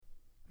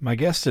My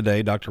guest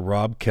today, Dr.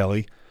 Rob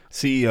Kelly,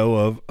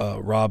 CEO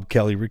of Rob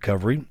Kelly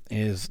Recovery,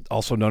 is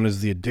also known as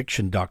the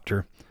Addiction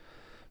Doctor,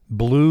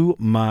 blew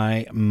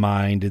my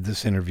mind in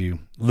this interview.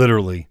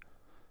 Literally,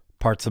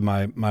 parts of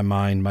my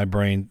mind, my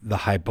brain, the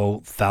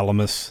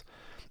hypothalamus,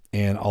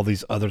 and all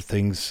these other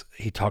things.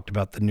 He talked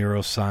about the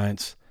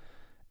neuroscience.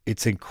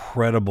 It's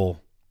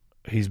incredible.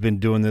 He's been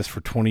doing this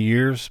for 20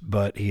 years,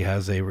 but he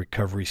has a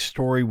recovery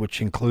story,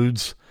 which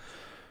includes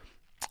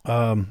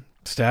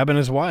stabbing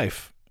his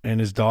wife and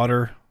his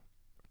daughter,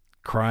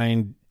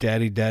 crying,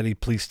 "Daddy, Daddy,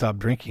 please stop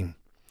drinking."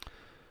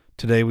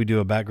 Today we do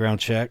a background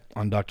check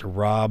on Dr.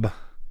 Rob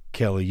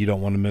Kelly. You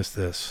don't want to miss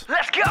this.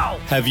 Let's go!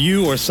 Have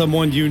you or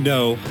someone you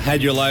know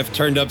had your life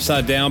turned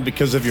upside down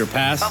because of your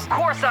past? Of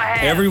course I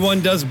have.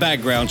 Everyone does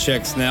background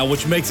checks now,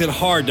 which makes it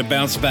hard to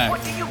bounce back.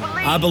 What do you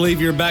believe? I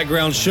believe your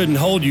background shouldn't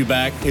hold you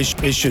back.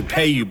 It should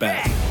pay you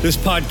back. This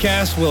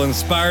podcast will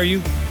inspire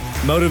you,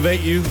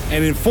 motivate you,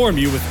 and inform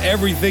you with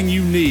everything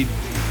you need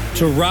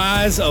to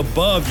rise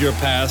above your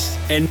past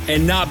and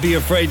not be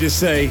afraid to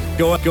say,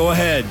 go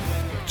ahead,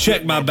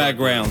 check my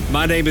background.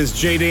 My name is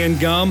J-Dan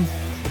Gum,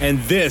 and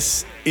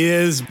this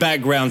is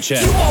Background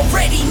Check. You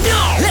already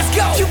know. Let's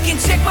go. You can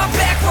check my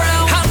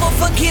background. I'm a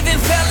forgiving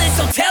felon,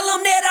 so tell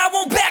them that I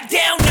won't back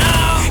down.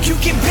 No. You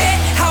can bet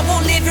I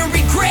won't live in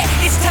regret.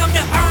 It's time to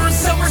earn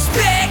some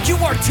respect. You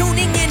are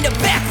tuning in to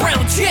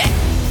Background Check.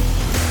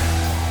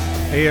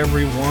 Hey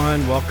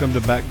everyone, welcome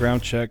to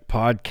Background Check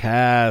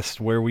Podcast,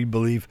 where we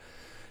believe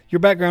your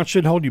background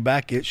shouldn't hold you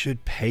back. It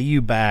should pay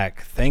you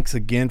back. Thanks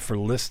again for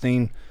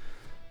listening.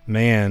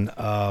 Man,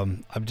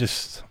 I'm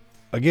just,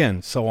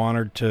 again, so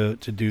honored to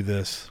do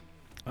this.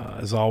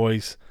 As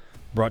always,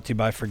 brought to you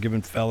by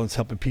Forgiven Felons,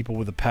 helping people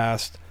with the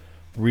past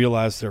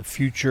realize their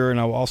future. And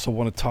I also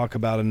want to talk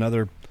about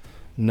another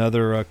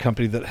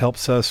company that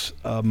helps us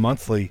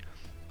monthly,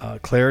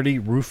 Clarity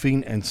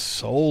Roofing and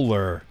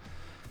Solar.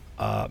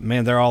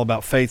 Man, they're all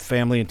about faith,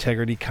 family,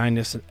 integrity,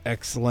 kindness, and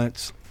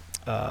excellence.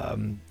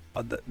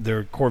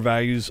 Their core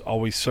values: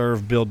 always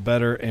serve, build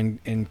better,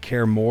 and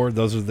care more.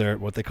 Those are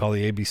what they call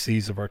the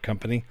ABCs of our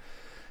company.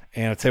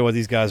 And I'll tell you what,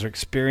 these guys are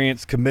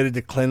experienced, committed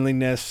to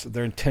cleanliness.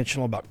 They're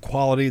intentional about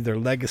quality. They're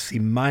legacy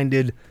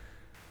minded.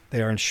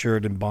 They are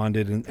insured and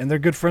bonded, and they're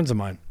good friends of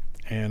mine.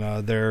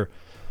 And they're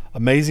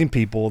amazing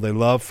people. They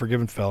love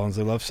Forgiven Felons.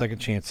 They love second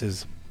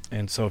chances.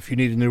 And so if you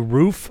need a new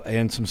roof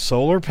and some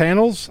solar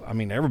panels, I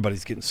mean,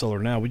 everybody's getting solar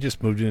now. We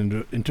just moved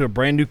into a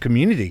brand new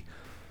community,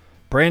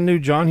 brand new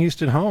John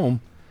Houston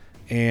home.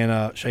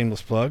 And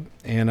shameless plug.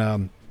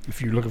 And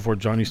if you're looking for a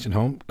John Houston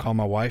home, call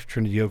my wife,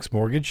 Trinity Oaks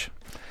Mortgage,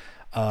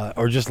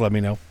 or just let me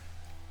know.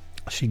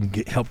 She can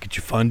help get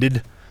you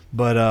funded.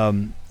 But I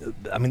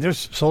mean,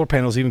 there's solar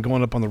panels even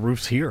going up on the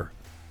roofs here.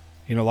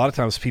 You know, a lot of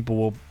times people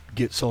will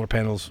get solar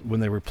panels when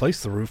they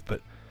replace the roof,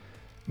 but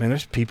man,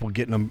 there's people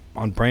getting them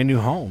on brand new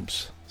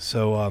homes.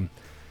 So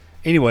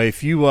anyway,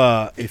 if you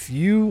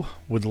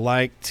would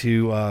like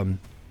to,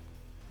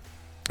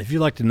 if you'd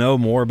like to know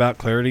more about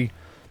Clarity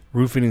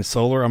Roofing and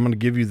Solar, I'm going to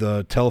give you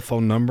the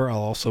telephone number. I'll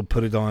also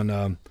put it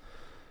on.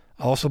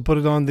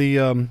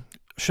 The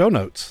show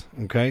notes.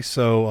 Okay,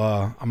 so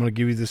I'm going to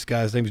give you this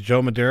guy's name is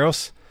Joe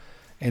Medeiros,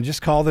 and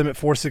just call them at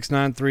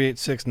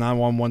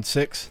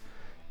 469-386-9116,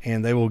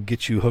 and they will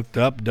get you hooked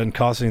up. Doesn't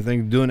cost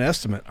anything to do an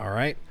estimate. All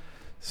right.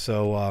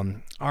 So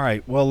all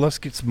right. Well, let's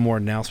get some more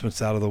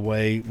announcements out of the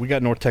way. We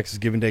got North Texas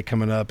Giving Day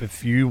coming up.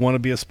 If you want to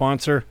be a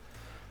sponsor,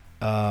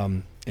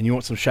 and you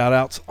want some shout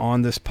outs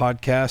on this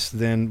podcast,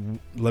 then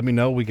let me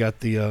know. We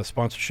got the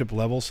sponsorship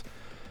levels.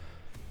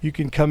 You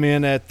can come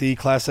in at the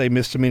Class A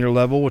misdemeanor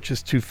level, which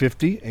is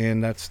 $250,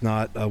 and that's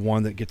not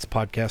one that gets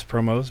podcast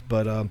promos.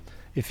 But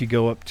if you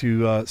go up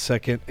to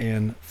second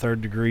and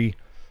third degree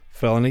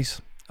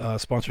felonies,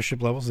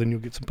 sponsorship levels, then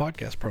you'll get some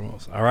podcast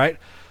promos. All right.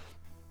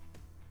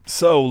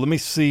 So let me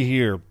see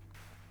here.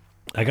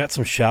 I got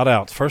some shout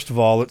outs. First of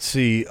all, let's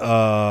see.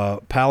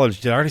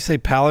 Pallage. Did I already say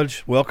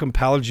Pallage? Welcome,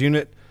 Pallage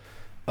Unit.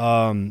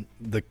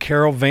 The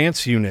Carol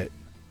Vance Unit,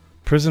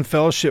 Prison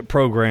Fellowship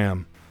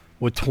Program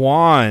with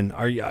Twan.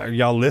 Are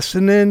y'all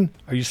listening?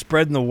 Are you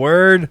spreading the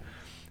word?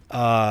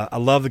 I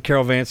love the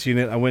Carol Vance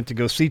Unit. I went to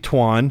go see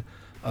Twan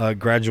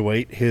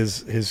graduate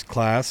his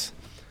class.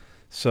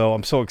 So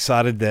I'm so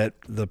excited that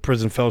the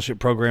Prison Fellowship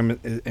Program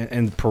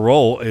and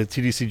parole at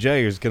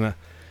TDCJ is going to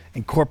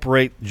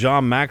incorporate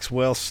John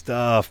Maxwell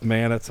stuff.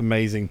 Man, that's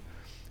amazing.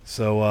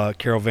 So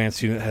Carol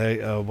Vance Unit,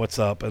 hey, what's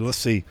up? And let's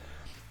see.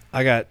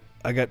 I got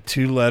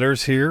two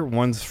letters here.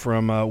 One's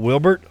from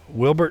Wilbert.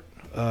 Wilbert,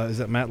 is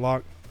that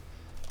Matlock?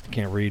 I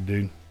can't read,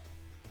 dude.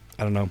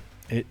 I don't know.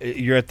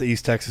 You're at the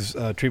East Texas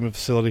Treatment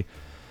Facility.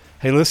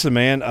 Hey, listen,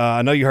 man.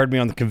 I know you heard me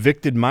on the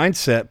Convicted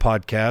Mindset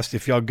podcast.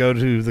 If y'all go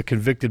to the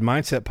Convicted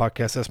Mindset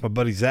podcast, that's my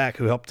buddy Zach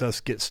who helped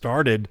us get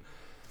started.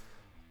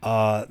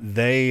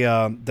 They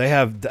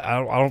have.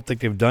 I don't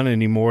think they've done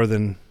any more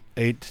than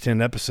 8 to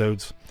 10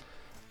 episodes.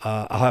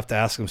 I'll have to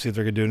ask them, see if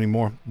they're gonna do any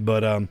more.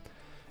 But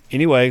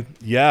anyway,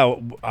 yeah,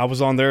 I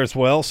was on there as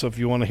well. So if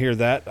you want to hear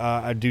that,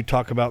 I do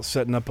talk about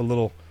setting up a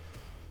little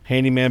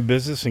handyman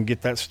business and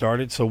get that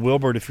started. So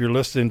Wilbert, if you're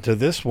listening to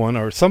this one,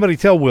 or somebody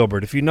tell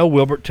Wilbert, if you know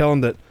Wilbert, tell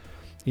him that,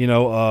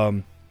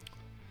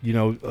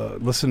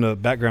 listen to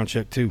Background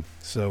Check too.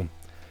 So,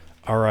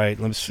 all right,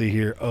 let's see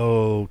here.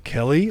 Oh,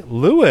 Kelly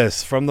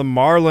Lewis from the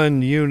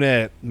Marlin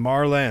unit.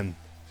 Marlin,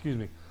 excuse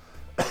me.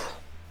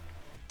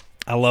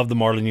 I love the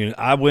Marlin unit.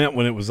 I went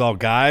when it was all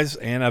guys,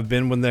 and I've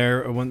been when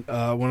it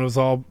was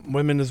all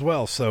women as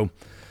well. So,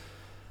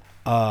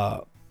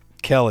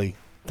 Kelly,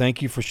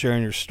 thank you for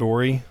sharing your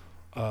story.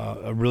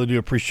 I really do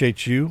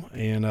appreciate you,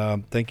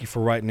 and thank you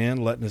for writing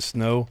in, letting us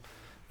know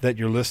that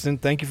you're listening.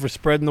 Thank you for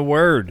spreading the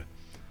word.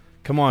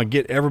 Come on,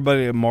 get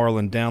everybody at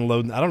Marlin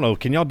downloading. I don't know,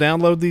 can y'all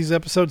download these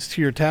episodes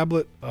to your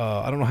tablet?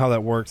 I don't know how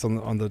that works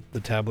on the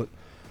tablet.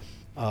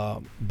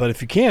 But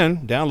if you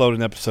can, download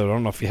an episode. I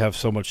don't know if you have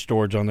so much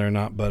storage on there or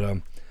not, but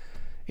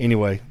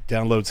anyway,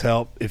 downloads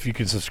help. If you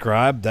can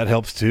subscribe, that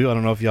helps too. I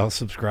don't know if y'all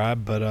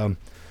subscribe, but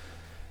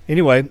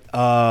anyway,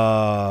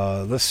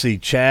 let's see.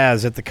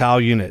 Chaz at the Kyle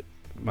unit.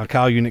 My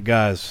Kyle unit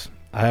guys,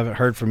 I haven't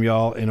heard from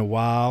y'all in a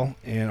while,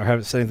 and I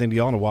haven't said anything to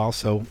y'all in a while,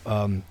 so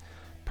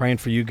praying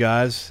for you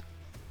guys.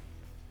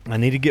 I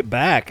need to get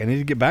back. I need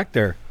to get back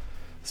there.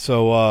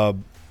 So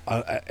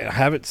I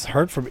haven't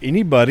heard from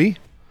anybody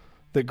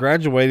that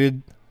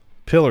graduated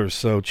Pillars.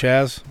 So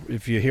Chaz,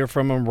 if you hear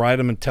from them, write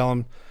them and tell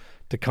them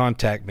to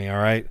contact me. All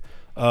right.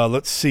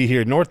 Let's see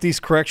here.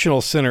 Northeast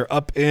Correctional Center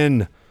up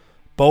in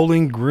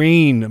Bowling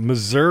Green,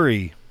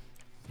 Missouri.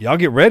 Y'all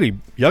get ready.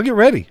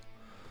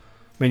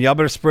 Man, y'all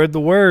better spread the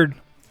word.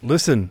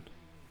 Listen,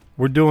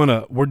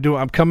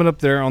 I'm coming up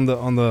there on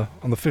the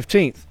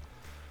 15th.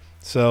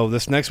 So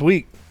this next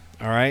week.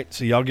 All right.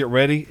 So y'all get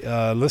ready.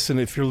 Listen,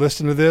 if you're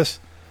listening to this,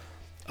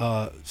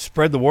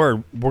 spread the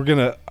word.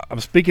 I'm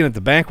speaking at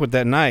the banquet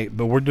that night,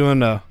 but we're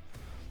doing a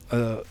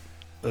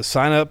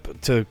sign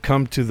up to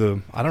come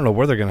to I don't know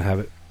where they're going to have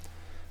it,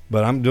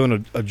 but I'm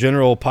doing a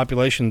general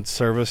population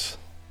service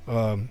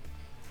from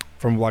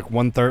like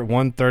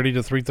 1:30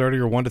 to 3:30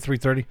 or 1 to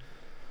 3:30.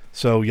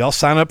 So y'all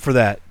sign up for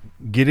that.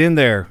 Get in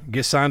there,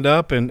 get signed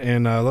up,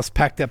 and let's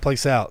pack that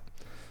place out.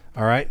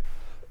 All right.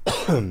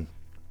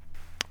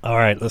 All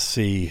right. Let's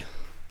see.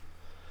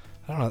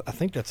 I don't know. I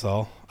think that's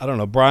all. I don't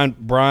know.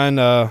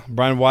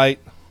 Brian White,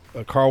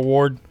 Carl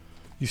Ward,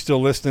 you still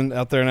listening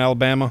out there in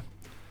Alabama?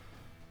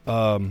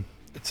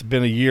 It's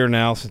been a year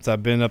now since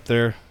I've been up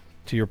there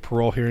to your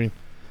parole hearing,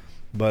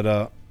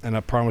 but and I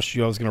promised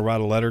you I was going to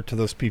write a letter to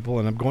those people,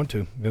 and I'm going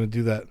to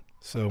do that.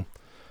 So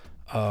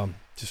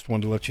just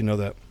wanted to let you know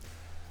that.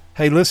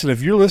 Hey, listen,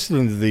 if you're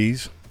listening to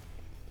these,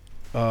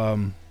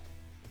 and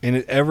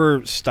it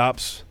ever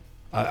stops,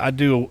 I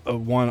do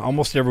one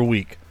almost every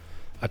week.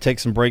 I take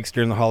some breaks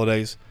during the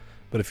holidays,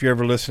 but if you're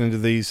ever listening to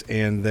these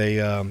and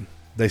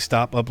they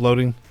stop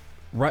uploading,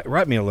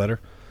 write me a letter.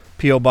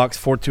 P.O. Box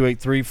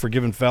 4283,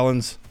 Forgiven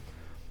Felons.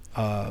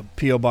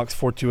 P.O. Box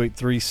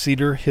 4283,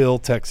 Cedar Hill,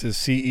 Texas.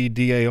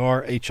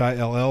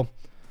 CEDARHILL,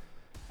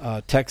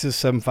 Texas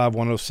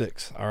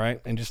 75106. All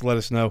right, and just let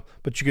us know.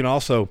 But you can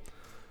also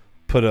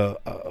put an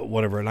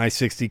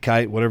I-60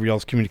 kite, whatever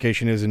y'all's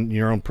communication is in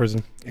your own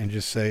prison, and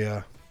just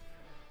say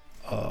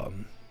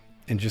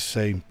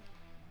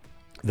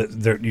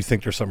that you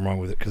think there's something wrong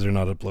with it because they're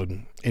not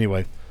uploading.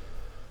 Anyway.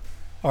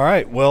 All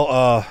right.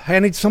 Well, hey, I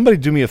need somebody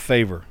to do me a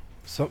favor.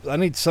 So I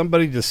need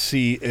somebody to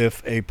see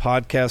if a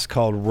podcast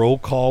called Roll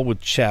Call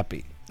with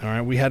Chappie. All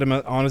right. We had him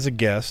on as a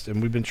guest,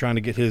 and we've been trying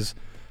to get his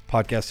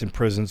podcast in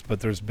prisons, but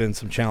there's been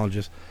some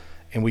challenges,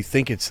 and we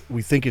think it's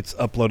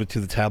uploaded to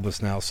the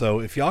tablets now. So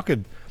if y'all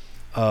could,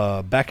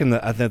 back in the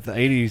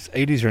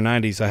 80s or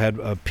 90s, I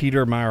had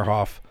Peter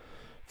Meyerhoff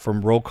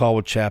from Roll Call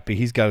with Chappie.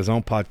 He's got his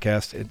own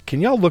podcast.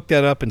 Can y'all look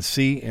that up and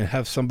see, and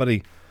have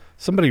somebody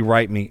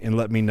write me and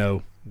let me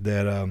know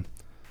that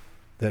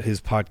that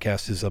his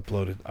podcast is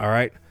uploaded. All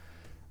right.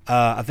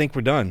 I think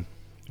we're done.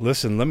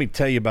 Listen, let me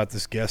tell you about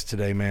this guest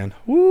today, man.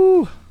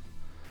 Woo!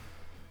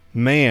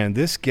 Man,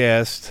 this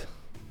guest,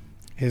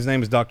 his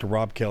name is Dr.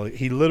 Rob Kelly.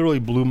 He literally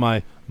blew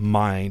my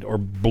mind, or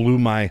blew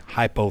my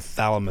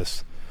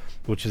hypothalamus,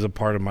 which is a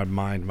part of my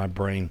mind, my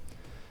brain.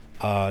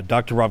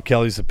 Dr. Rob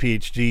Kelly is a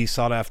PhD,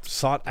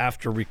 sought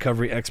after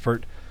recovery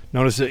expert,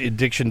 known as an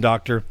addiction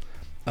doctor,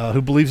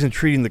 who believes in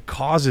treating the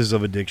causes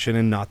of addiction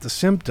and not the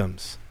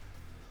symptoms.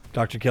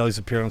 Dr. Kelly's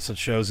appeared on such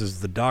shows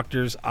as The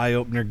Doctors, Eye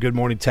Opener, Good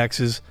Morning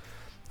Texas,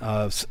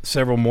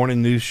 several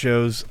morning news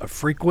shows, a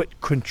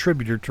frequent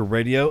contributor to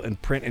radio and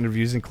print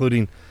interviews,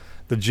 including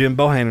The Jim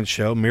Bohannon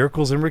Show,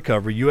 Miracles in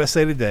Recovery,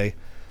 USA Today,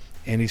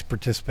 and he's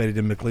participated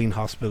in McLean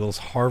Hospital's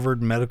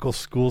Harvard Medical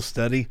School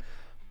study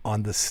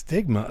on the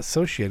stigma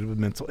associated with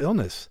mental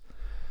illness.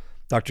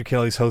 Dr.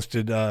 Kelly's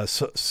hosted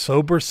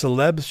Sober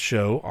Celebs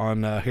Show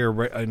on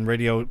here in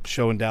radio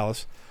show in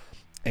Dallas,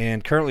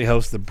 and currently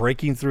hosts the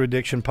Breaking Through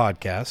Addiction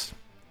podcast,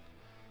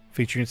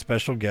 featuring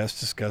special guests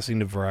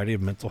discussing a variety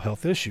of mental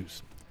health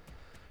issues.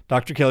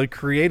 Dr. Kelly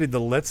created the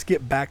Let's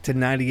Get Back to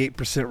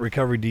 98%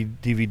 Recovery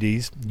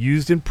DVDs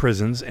used in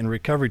prisons and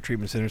recovery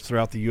treatment centers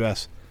throughout the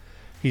U.S.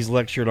 He's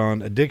lectured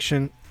on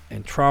addiction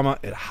and trauma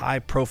at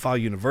high-profile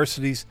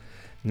universities,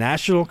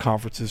 national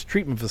conferences,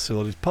 treatment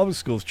facilities, public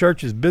schools,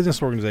 churches,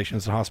 business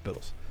organizations, and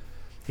hospitals.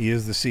 He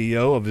is the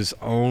CEO of his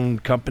own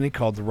company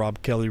called the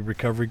Rob Kelly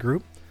Recovery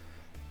Group,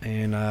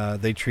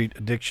 and they treat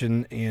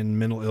addiction and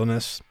mental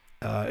illness.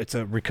 It's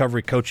a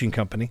recovery coaching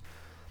company,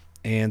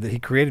 and that he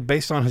created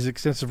based on his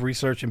extensive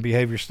research and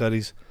behavior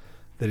studies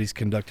that he's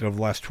conducted over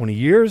the last 20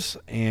 years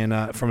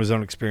and from his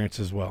own experience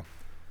as well.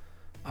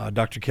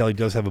 Dr. Kelly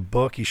does have a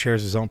book. He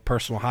shares his own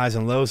personal highs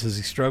and lows as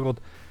he struggled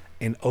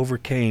and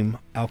overcame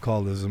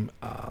alcoholism.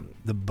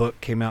 The book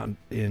came out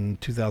in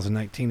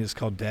 2019. It's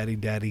called Daddy,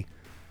 Daddy,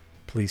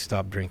 Please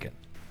Stop Drinking.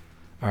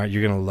 All right,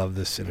 you're going to love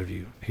this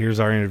interview. Here's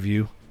our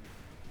interview,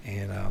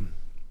 and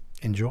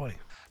enjoy.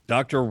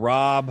 Dr.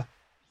 Rob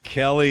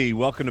Kelly,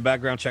 welcome to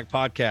Background Check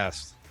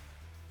Podcast.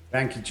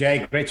 Thank you,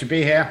 Jay. Great to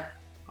be here.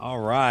 All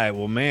right.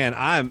 Well, man,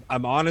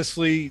 I'm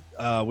honestly,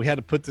 we had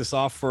to put this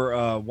off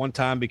for one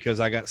time because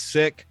I got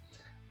sick,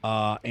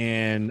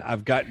 and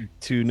I've gotten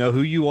to know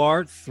who you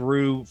are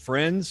through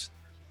friends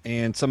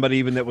and somebody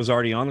even that was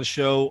already on the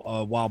show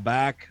a while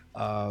back.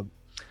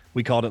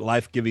 We called it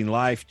Life Giving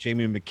Life,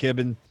 Jamie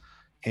McKibben.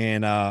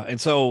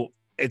 And so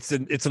it's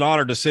an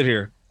honor to sit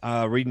here,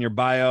 reading your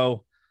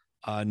bio,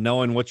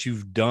 knowing what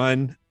you've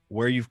done,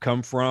 where you've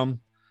come from,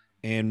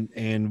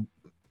 and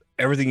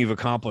everything you've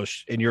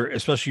accomplished and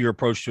especially your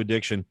approach to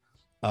addiction.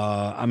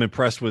 I'm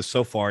impressed with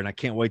so far, and I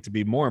can't wait to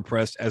be more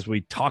impressed as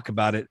we talk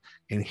about it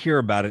and hear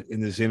about it in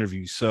this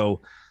interview.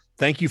 So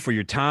thank you for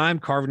your time,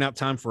 carving out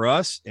time for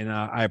us. And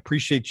I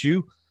appreciate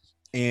you.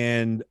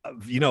 And,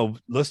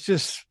 let's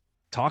just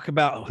talk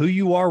about who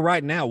you are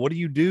right now. What do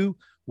you do?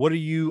 What are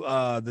you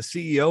the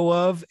CEO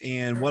of,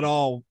 and what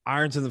all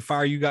irons in the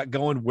fire you got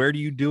going? Where do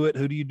you do it?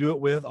 Who do you do it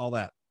with? All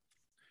that.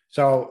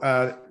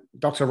 So,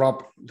 Dr.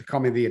 Rob, they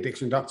call me the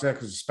addiction doctor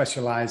because I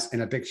specialize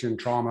in addiction,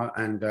 trauma,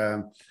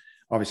 and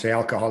obviously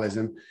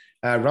alcoholism.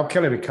 Rob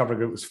Kelly Recovery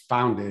Group was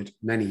founded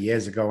many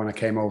years ago when I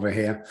came over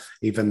here,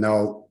 even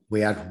though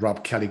we had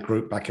Rob Kelly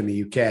Group back in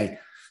the UK.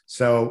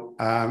 So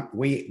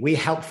we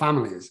help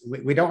families.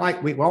 We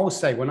always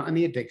say we're not in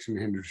the addiction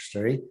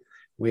industry.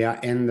 We are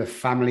in the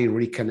family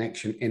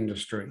reconnection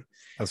industry.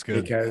 That's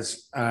good.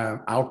 Because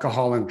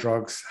alcohol and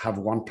drugs have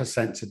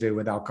 1% to do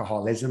with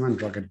alcoholism and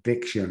drug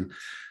addiction.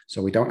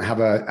 So we don't have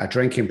a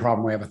drinking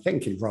problem. We have a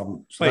thinking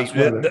problem. So wait,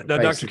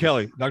 Dr.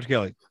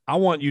 Kelly, I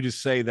want you to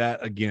say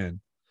that again,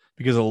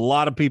 because a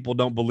lot of people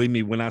don't believe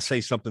me when I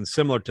say something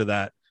similar to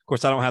that. Of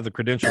course, I don't have the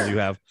credentials you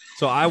have.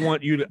 So I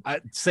want you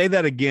to say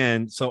that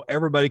again so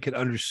everybody can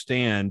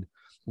understand,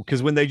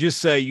 because when they just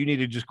say you need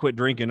to just quit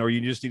drinking or you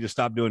just need to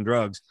stop doing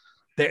drugs,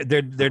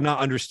 they're not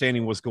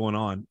understanding what's going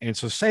on. And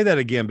so say that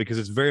again, because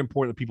it's very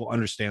important that people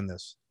understand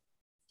this.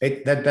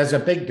 There's a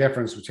big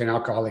difference between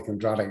alcoholic and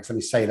drug addicts. Let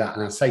me say that.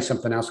 And I'll say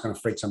something else going to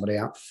freak somebody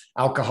out.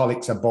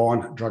 Alcoholics are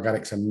born, drug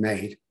addicts are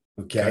made.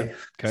 Okay.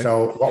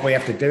 So what we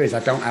have to do is I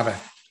don't have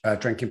a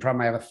drinking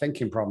problem. I have a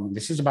thinking problem.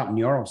 This is about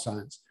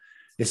neuroscience.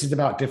 This is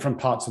about different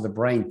parts of the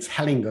brain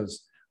telling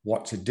us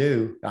what to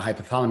do. The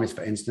hypothalamus,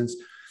 for instance,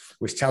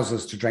 which tells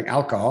us to drink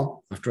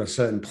alcohol after a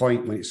certain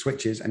point when it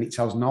switches, and it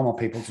tells normal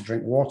people to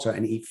drink water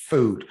and eat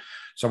food.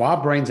 So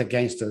our brain's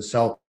against us.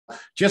 So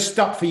just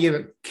stop for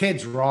you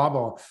kids, Rob,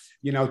 or,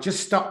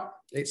 just stop.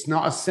 It's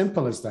not as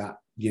simple as that.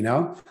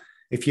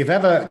 If you've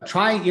ever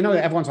tried,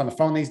 everyone's on the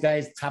phone these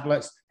days,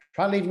 tablets,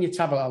 try leaving your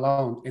tablet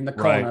alone in the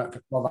corner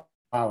for 12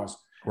 hours.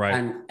 Right.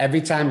 And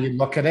every time you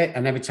look at it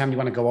and every time you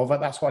want to go over it,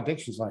 that's what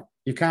addiction's like.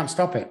 You can't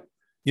stop it.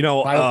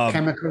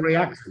 Biochemical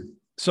reaction.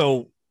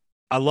 So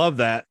I love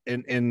that.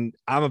 And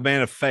I'm a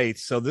man of faith.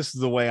 So this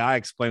is the way I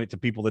explain it to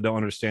people that don't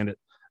understand it.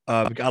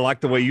 I like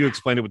the way you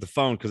explained it with the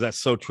phone, because that's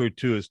so true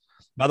too.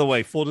 By the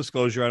way, full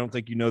disclosure, I don't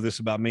think you know this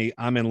about me.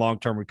 I'm in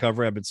long-term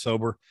recovery. I've been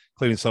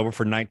clean and sober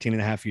for 19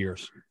 and a half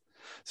years.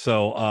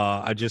 So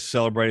I just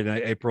celebrated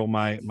in April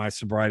my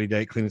sobriety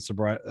date, clean and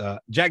sobriety.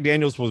 Jack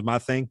Daniels was my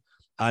thing.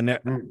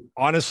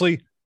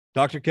 Honestly,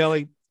 Dr.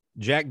 Kelly,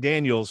 Jack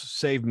Daniels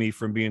saved me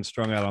from being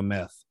strung out on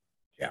meth.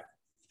 Yeah.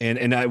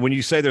 And when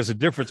you say there's a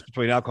difference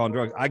between alcohol and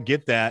drugs, I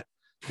get that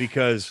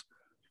because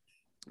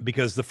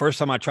the first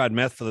time I tried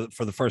meth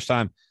for the first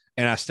time,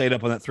 and I stayed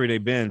up on that 3-day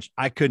binge,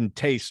 I couldn't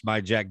taste my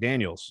Jack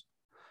Daniels.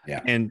 Yeah.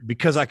 And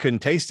because I couldn't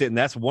taste it, and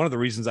that's one of the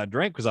reasons I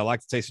drank, because I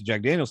like the taste of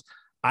Jack Daniels,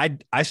 I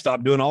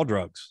stopped doing all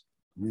drugs.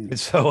 And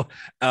so,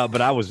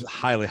 but I was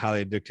highly,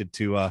 highly addicted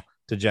to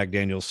Jack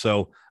Daniels.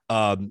 So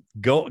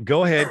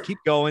go ahead, keep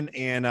going.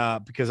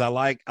 And because I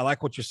like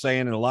what you're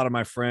saying. And a lot of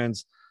my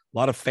friends, a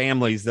lot of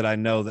families that I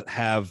know that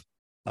have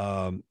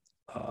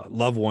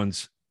loved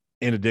ones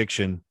in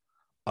addiction,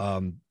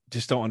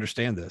 just don't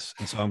understand this.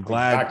 And so I'm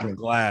glad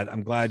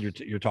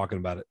you're talking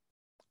about it.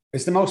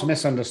 It's the most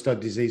misunderstood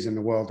disease in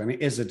the world, and it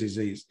is a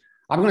disease.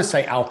 I'm going to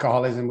say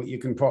alcoholism, but you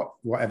can put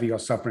whatever you're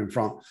suffering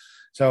from.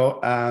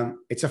 So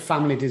it's a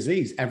family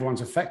disease.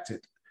 Everyone's affected.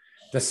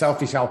 The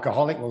selfish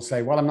alcoholic will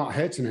say, well, I'm not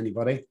hurting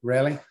anybody,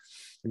 really. Have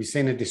you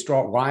seen the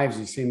distraught wives?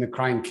 Have you seen the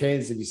crying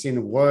kids? Have you seen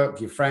the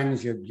work? Your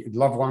friends, your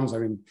loved ones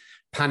are in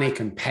panic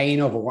and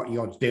pain over what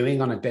you're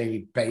doing on a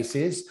daily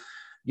basis,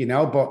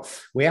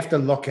 but we have to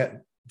look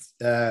at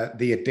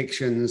the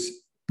addictions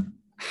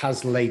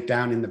has laid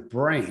down in the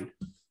brain,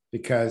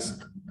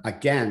 because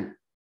again,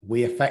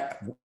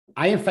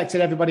 I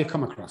infected everybody I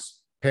come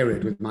across,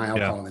 period, with my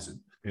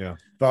alcoholism. Yeah.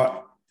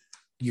 But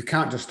you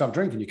can't just stop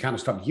drinking. You can't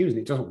stop using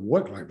it. It doesn't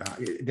work like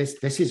that.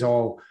 This is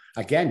all,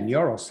 again,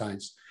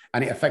 neuroscience,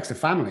 and it affects the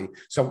family.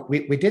 So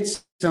we did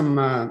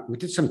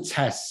some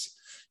tests.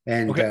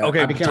 And okay.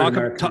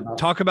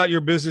 Talk about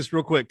your business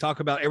real quick. Talk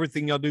about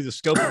everything y'all do, the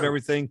scope of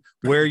everything,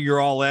 where you're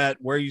all at,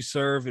 where you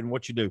serve, and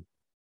what you do.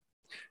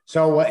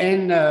 So we're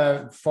in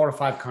 4 or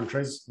 5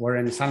 countries. We're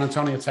in San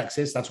Antonio,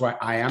 Texas. That's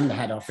where I am, the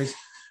head office.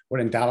 We're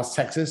in Dallas,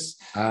 Texas.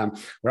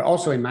 We're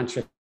also in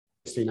Manchester,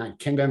 United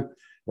Kingdom.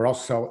 We're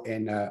also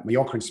in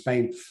Mallorca in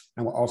Spain,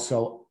 and we're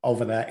also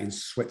over there in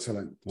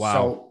Switzerland. Wow.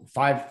 So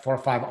 4 or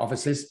 5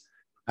 offices.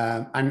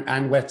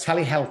 And we're a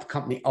telehealth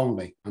company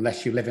only,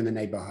 unless you live in the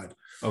neighborhood.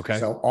 Okay.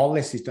 So all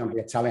this is done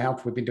via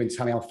telehealth. We've been doing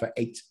telehealth for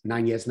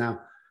 8-9 years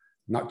now.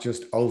 Not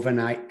just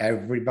overnight,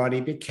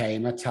 everybody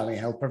became a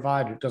telehealth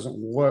provider. It doesn't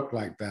work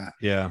like that.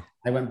 Yeah.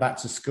 I went back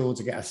to school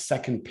to get a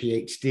second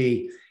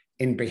PhD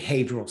in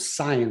behavioral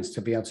science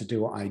to be able to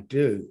do what I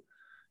do.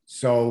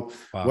 So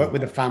work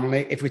with the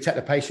family. If we take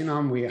the patient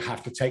on, we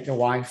have to take the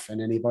wife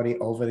and anybody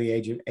over the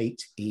age of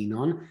 18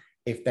 on.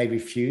 If they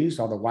refuse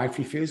or the wife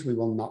refuses, we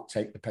will not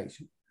take the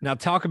patient. Now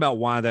talk about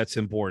why that's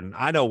important.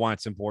 I know why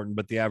it's important,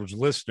 but the average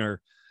listener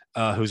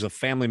who's a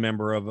family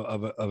member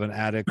of an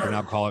addict or an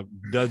alcoholic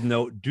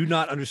do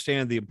not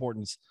understand the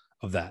importance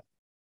of that.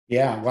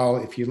 Yeah, well,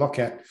 if you look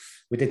at,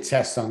 we did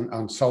tests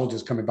on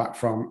soldiers coming back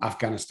from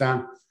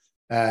Afghanistan,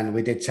 and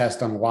we did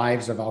tests on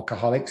wives of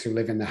alcoholics who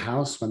live in the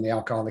house when the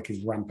alcoholic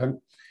is rampant,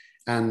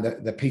 and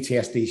the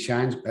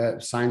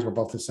PTSD signs were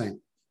both the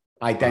same,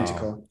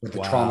 identical with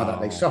the trauma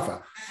that they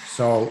suffer.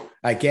 So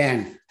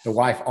again, the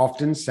wife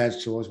often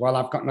says to us, well,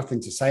 I've got nothing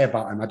to say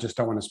about him. I just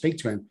don't want to speak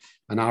to him.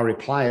 And our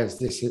reply is,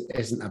 this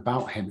isn't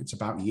about him. It's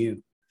about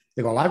you.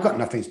 They go, well, I've got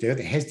nothing to do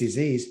with it. His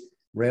disease,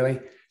 really?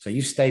 So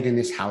you stayed in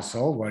this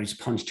household where he's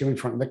punched you in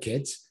front of the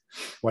kids,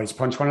 where he's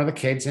punched one of the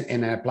kids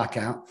in a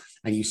blackout,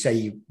 and you say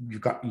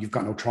you've got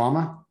no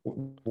trauma.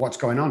 What's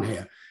going on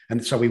here?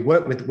 And so we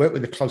work with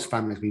the close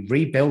families. We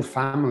rebuild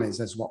families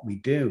as what we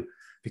do.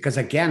 Because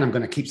again, I'm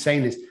going to keep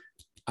saying this,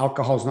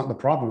 alcohol is not the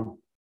problem.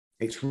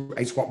 It's what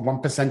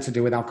 1% to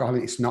do with alcohol.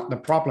 It's not the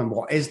problem.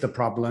 What is the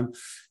problem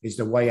is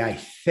the way I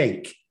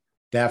think,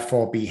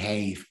 therefore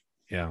behave.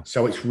 Yeah.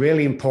 So it's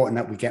really important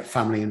that we get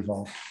family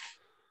involved.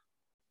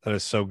 That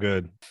is so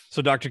good.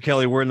 So Dr.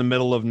 Kelly, we're in the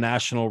middle of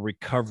National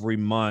Recovery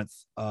Month.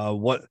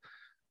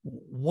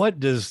 What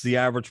does the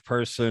average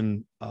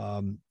person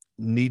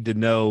need to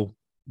know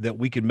that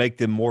we can make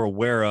them more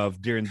aware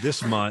of during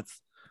this month?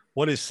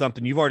 What is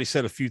something, you've already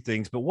said a few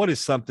things, but what is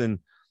something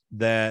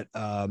that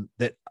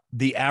that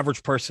the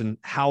average person,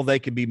 how they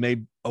can be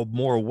made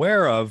more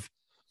aware of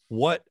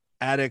what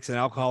addicts and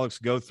alcoholics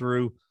go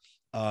through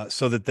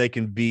so that they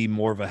can be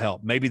more of a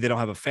help? Maybe they don't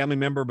have a family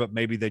member, but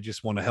maybe they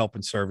just want to help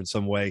and serve in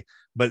some way.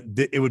 But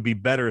it would be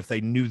better if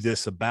they knew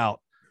this about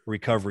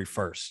recovery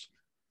first.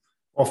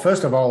 Well,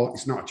 first of all,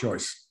 it's not a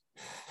choice.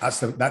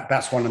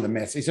 That's one of the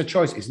myths. It's a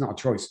choice. It's not a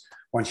choice.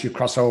 Once you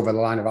cross over the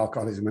line of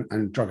alcoholism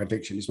and drug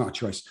addiction, it's not a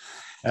choice.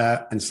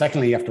 And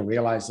secondly, you have to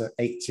realize that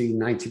 80,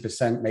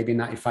 90%, maybe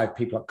 95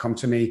 people that come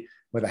to me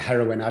with a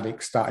heroin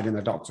addict started in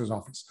the doctor's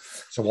office.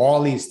 So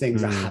all these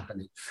things are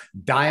happening.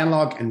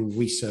 Dialogue and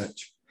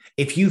research.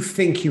 If you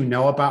think you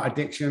know about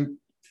addiction,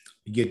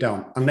 you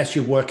don't, unless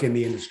you work in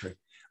the industry.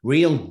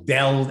 Real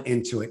delve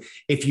into it.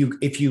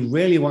 If you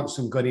really want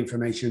some good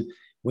information,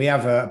 we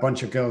have a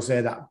bunch of girls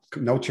there that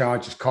no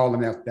charge, just call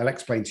them. They'll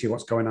explain to you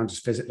what's going on.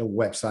 Just visit the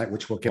website,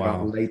 which we'll give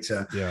out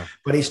later. Yeah.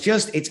 But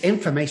it's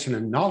information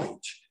and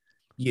knowledge.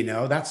 You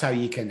know, that's how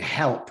you can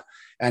help.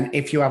 And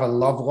if you have a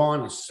loved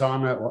one, a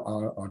son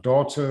or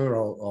daughter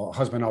or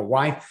husband or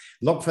wife,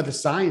 look for the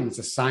signs.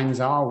 The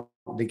signs are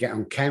they get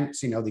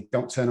unkempt, you know, they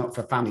don't turn up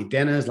for family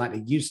dinners like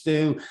they used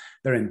to.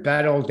 They're in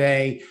bed all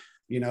day,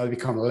 you know, they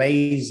become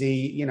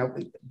lazy. You know,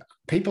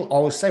 people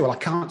always say, well, I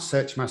can't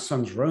search my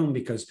son's room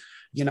because,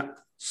 you know,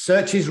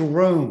 search his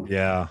room.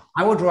 Yeah.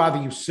 I would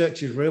rather you search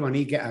his room and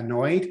he get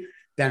annoyed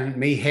than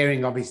me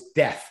hearing of his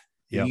death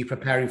and you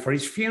preparing for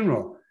his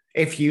funeral.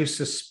 If you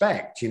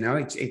suspect, you know,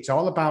 it's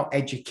all about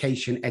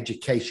education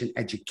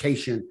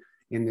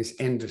in this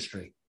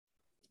industry.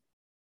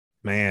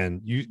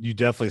 Man, you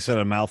definitely said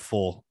a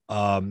mouthful.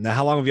 Now,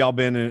 how long have y'all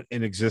been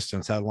in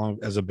existence? How long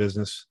as a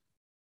business?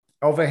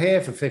 Over here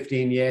for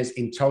 15 years.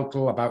 In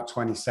total, about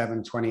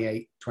 27,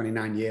 28,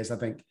 29 years, I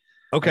think.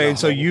 Okay. And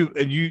so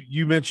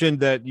you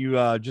mentioned that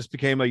you just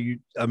became a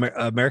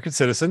American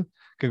citizen.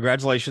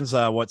 Congratulations.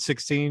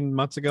 16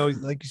 months ago,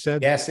 like you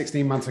said? Yeah,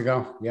 16 months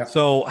ago. Yeah.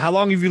 So how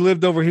long have you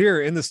lived over here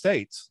in the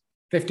States?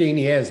 15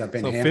 years I've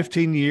been here.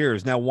 15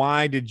 years. Now,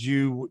 why did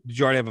you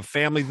already have a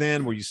family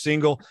then? Were you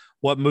single?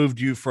 What moved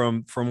you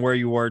from where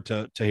you were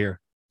to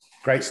here?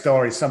 Great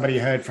story. Somebody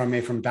heard from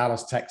me from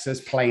Dallas, Texas,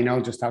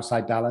 Plano, just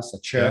outside Dallas,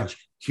 a church,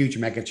 huge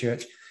mega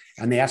church.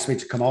 And they asked me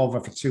to come over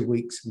for 2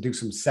 weeks and do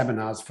some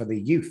seminars for the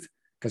youth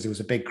because it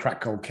was a big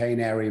crack cocaine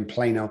area in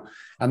Plano.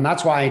 And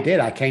that's why I did.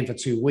 I came for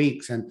 2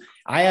 weeks, and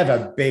I have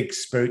a big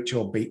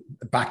spiritual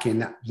backing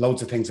that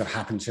loads of things have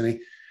happened to me.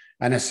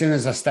 And as soon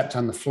as I stepped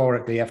on the floor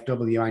at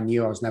DFW, I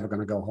knew I was never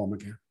going to go home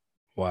again.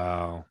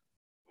 Wow.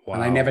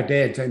 And I never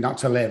did, not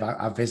to live.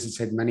 I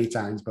visited many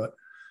times, but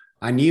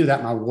I knew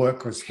that my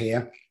work was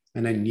here.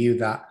 And I knew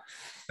that,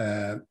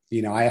 I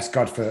asked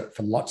God for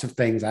lots of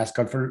things. I asked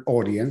God for an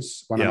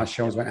audience. One of my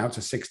shows went out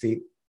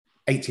to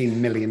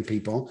 18 million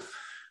people.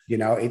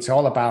 It's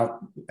all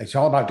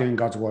about doing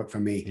God's work for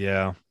me.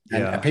 Yeah.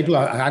 And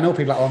I know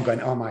people are all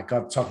going, oh my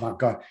God, talk about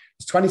God.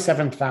 There's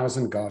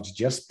 27,000 gods.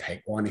 Just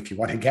pick one if you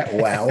want to get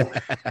well.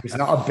 It's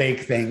not a big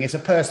thing. It's a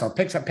personal.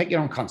 Pick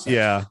your own concept.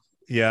 Yeah.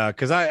 Yeah.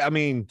 Because I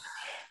mean,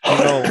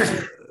 part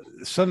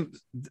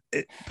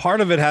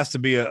of it has to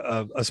be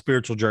a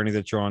spiritual journey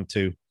that you're on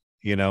too.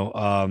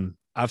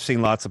 I've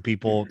seen lots of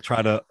people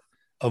try to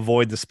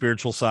avoid the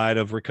spiritual side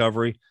of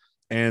recovery,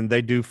 and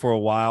they do for a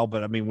while.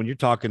 But I mean, when you're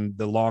talking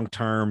the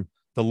long-term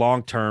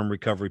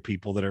recovery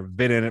people that have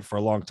been in it for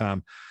a long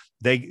time,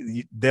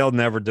 they'll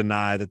never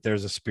deny that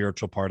there's a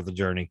spiritual part of the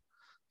journey.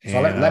 So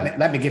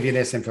let me give you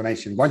this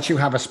information. Once you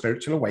have a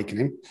spiritual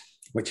awakening,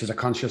 which is a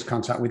conscious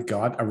contact with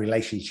God, a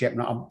relationship,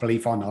 not a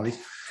belief or knowledge,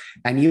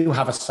 and you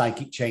have a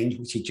psychic change,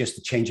 which is just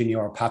a change in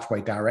your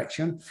pathway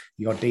direction,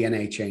 your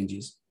DNA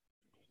changes.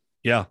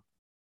 Yeah.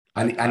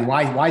 And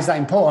why is that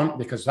important?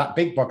 Because that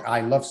big book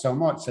I love so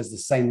much says the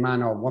same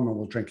man or woman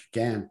will drink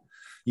again.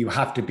 You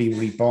have to be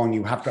reborn.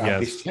 You have to have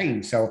this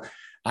change. So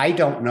I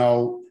don't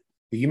know.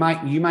 You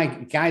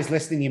might guys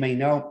listening, you may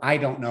know. I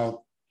don't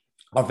know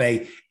of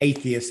a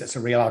atheist that's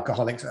a real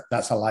alcoholic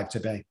that's alive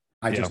today.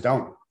 I just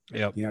don't.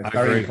 Yeah. It's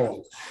very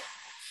important.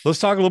 Let's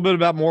talk a little bit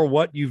about more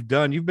what you've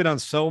done. You've been on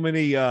so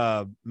many,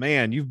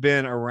 you've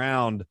been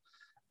around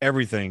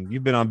everything.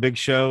 You've been on big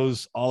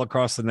shows all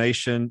across the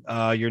nation.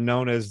 You're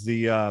known as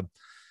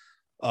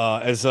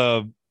as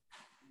a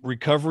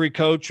recovery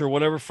coach or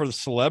whatever for the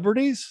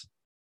celebrities.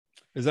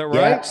 Is that right?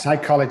 Yeah,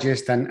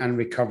 psychologist and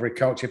recovery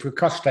coach. If we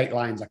cross state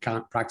lines, I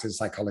can't practice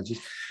psychology.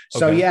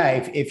 So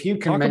if you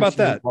can talk about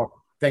that, or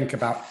think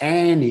about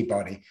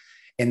anybody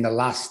in the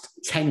last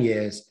 10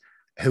 years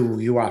who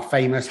you are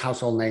famous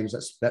household names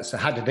that's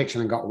had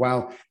addiction and got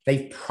well,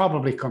 they've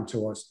probably come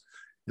to us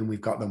and we've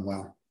got them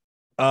well.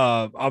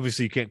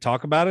 Obviously you can't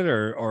talk about it,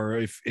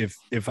 or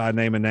if I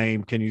name a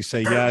name, can you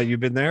say, yeah, you've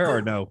been there,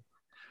 or no?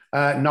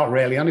 Not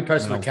really. Only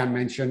person I can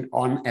mention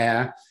on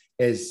air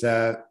is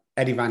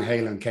Eddie Van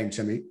Halen came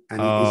to me,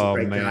 and he's a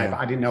great guy, but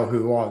I didn't know who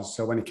he was.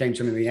 So when he came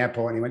to me in the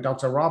airport and he went,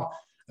 Dr. Rob,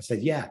 I said,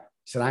 yeah.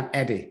 He said, I'm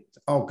Eddie.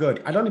 Oh,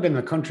 good. I'd only been in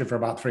the country for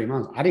about 3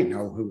 months. I didn't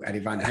know who Eddie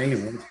Van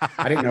Halen was.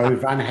 I didn't know who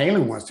Van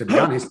Halen was, to be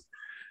honest.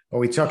 But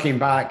we took him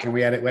back and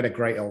we had a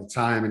great old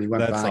time, and he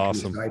went back and he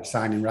started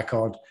signing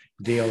record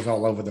deals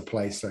all over the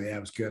place. So yeah, it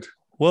was good.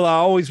 Well, I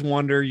always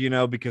wonder,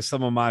 because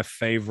some of my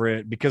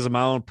favorite, because of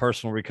my own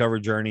personal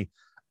recovery journey,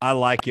 I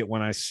like it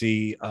when I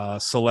see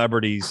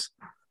celebrities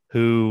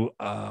who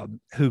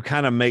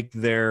kind of make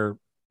their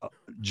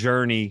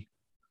journey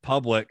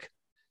public.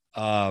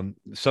 Some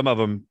of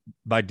them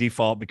by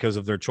default because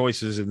of their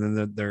choices, and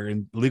then they're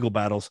in legal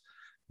battles.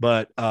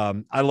 But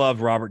I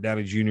love Robert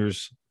Downey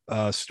Jr.'s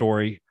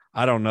story.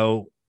 I don't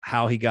know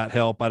how he got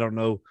help. I don't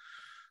know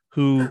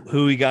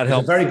who he got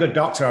help. He's a very good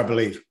doctor, I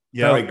believe.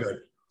 Yeah, very good.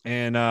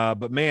 And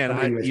but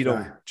man,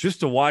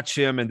 just to watch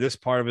him in this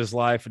part of his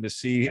life and to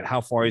see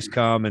how far he's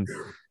come, and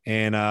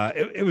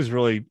it was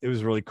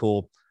really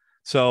cool.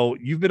 So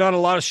you've been on a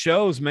lot of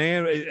shows,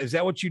 man. Is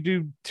that what you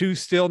do too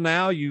still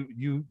now?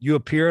 You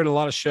appear at a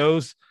lot of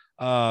shows.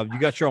 You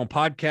got your own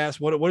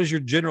podcast. What is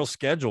your general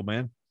schedule,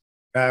 man?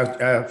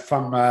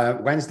 From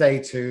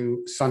Wednesday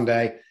to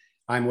Sunday,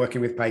 I'm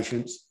working with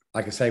patients.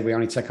 Like I say, we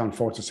only take on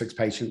 4 to 6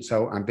 patients,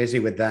 so I'm busy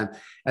with them.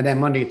 And then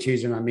Monday and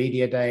Tuesday, my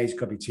media days,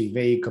 could be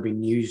TV, could be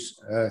news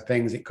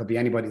things. It could be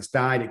anybody that's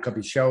died. It could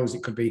be shows.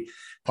 It could be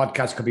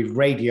podcasts. It could be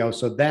radio.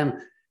 So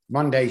then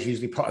Monday's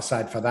usually put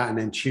aside for that. And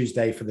then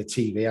Tuesday for the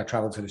TV, I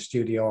travel to the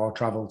studio or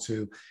travel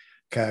to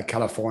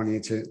California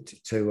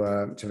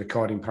to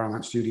record in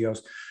Paramount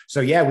Studios.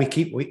 So yeah, they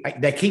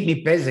keep me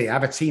busy. I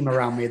have a team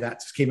around me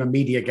that keep a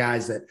media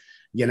guys that,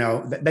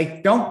 they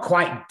don't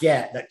quite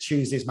get that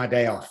Tuesday's my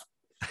day off.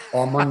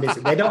 Or Mondays.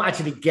 They don't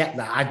actually get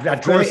that.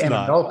 I'd really in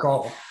a roll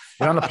call.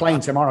 We're on the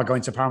plane tomorrow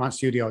going to Paramount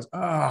Studios.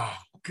 Oh,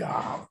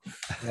 God.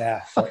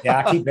 Yeah. But yeah,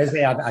 I keep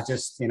busy. I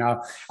just,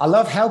 I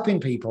love helping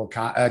people,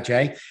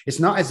 Jay.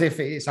 It's not as if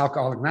it's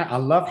Alcoholic Night. I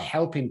love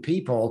helping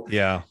people.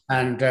 Yeah.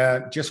 And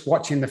just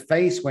watching the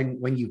face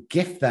when you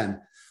gift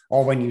them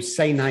or when you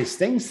say nice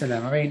things to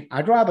them. I mean,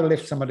 I'd rather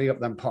lift somebody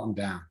up than put them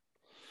down.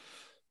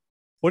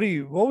 What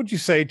would you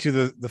say to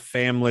the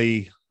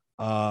family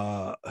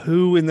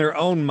who in their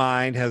own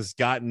mind has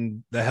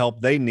gotten the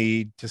help they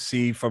need to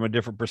see from a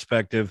different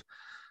perspective,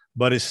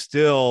 but is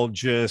still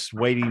just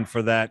waiting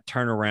for that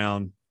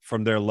turnaround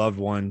from their loved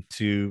one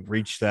to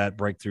reach that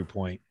breakthrough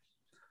point?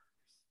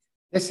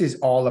 This is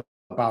all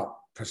about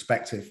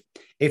perspective.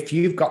 If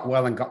you've got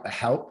well and got the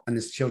help and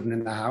there's children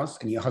in the house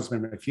and your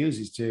husband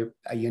refuses to,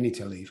 you need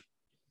to leave.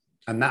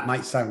 And that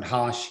might sound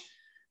harsh,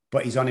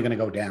 but he's only going to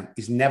go down.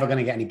 He's never going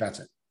to get any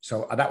better.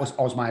 So that was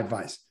always my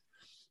advice.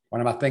 One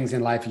of my things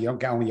in life, you don't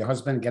get on with your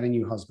husband, get a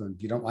new husband.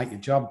 You don't like your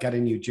job, get a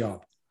new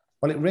job.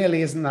 Well, it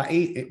really isn't that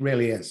easy. It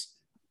really is.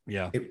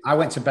 Yeah. I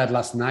went to bed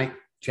last night,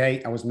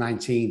 Jay, I was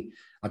 19.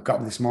 I got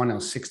up this morning, I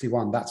was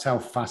 61. That's how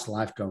fast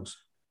life goes.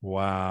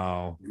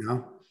 Wow. You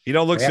know? You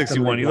don't look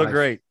 61. You look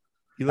great.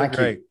 You look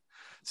great.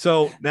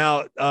 So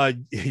now,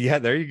 yeah,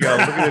 there you go. Look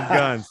at the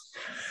guns.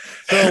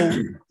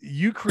 So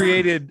you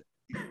created,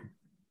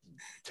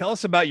 tell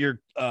us about your,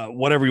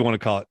 whatever you want to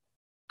call it,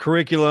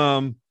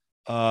 curriculum,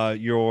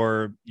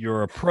 your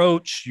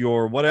approach,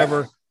 your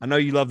whatever. I know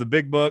you love the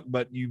big book,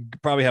 but you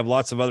probably have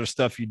lots of other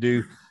stuff you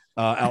do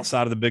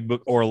outside of the big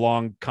book or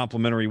along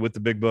complementary with the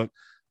big book.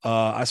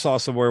 I saw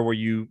somewhere where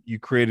you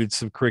created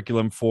some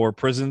curriculum for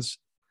prisons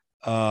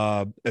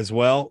as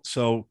well.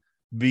 So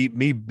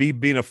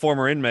being a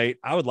former inmate,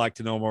 I would like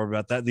to know more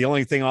about that. The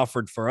only thing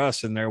offered for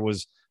us in there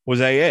was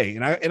AA,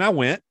 and I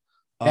went.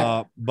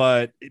 Yeah.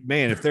 But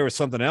man, if there was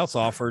something else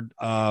offered,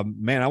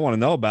 man, I want to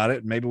know about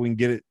it. Maybe we can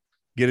get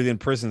it in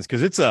prisons,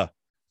 because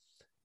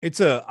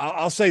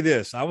I'll say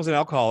this: I was an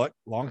alcoholic,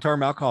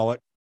 long-term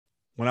alcoholic,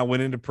 when I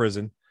went into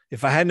prison.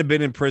 If I hadn't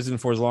been in prison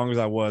for as long as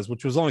I was,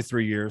 which was only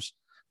 3 years,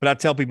 but I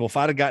tell people, if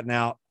I'd have gotten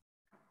out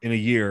in a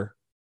year,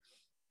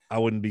 I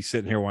wouldn't be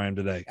sitting here where I am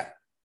today.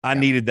 I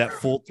needed that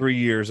full 3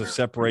 years of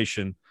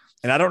separation.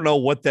 And I don't know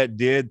what that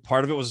did.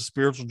 Part of it was a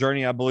spiritual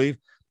journey, I believe,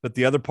 but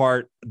the other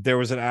part, there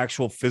was an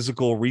actual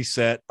physical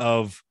reset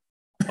of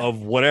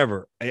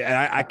whatever.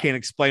 I can't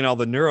explain all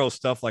the neuro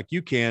stuff like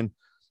you can,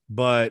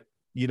 but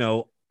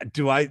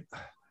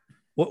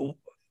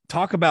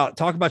talk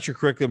about your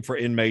curriculum for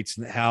inmates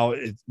and how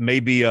it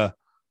may be a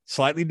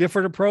slightly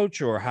different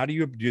approach, or how do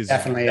you do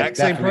definitely a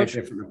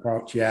different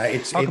approach?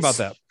 Yeah, talk about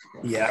that.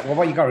 Yeah, well,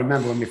 what you got to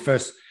remember when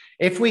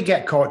if we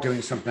get caught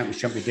doing something that we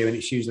shouldn't be doing,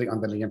 it's usually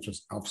under the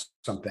influence of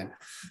something.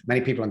 Many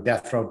people on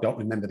death row don't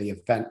remember the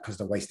event because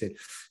they're wasted.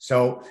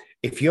 So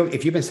if you've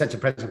been sent to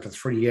prison for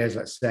 3 years,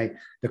 let's say,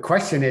 the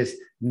question is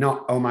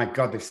not, oh my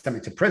God, they've sent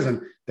me to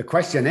prison. The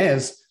question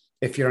is,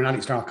 if you're an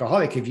addict or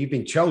alcoholic, if you've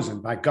been chosen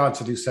by God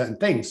to do certain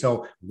things,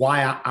 so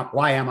why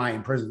am I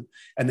in prison?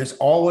 And there's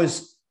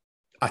always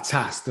a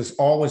task. There's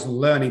always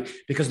learning,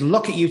 because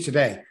look at you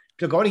today.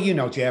 What do you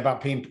know, Jay,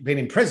 about being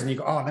in prison? You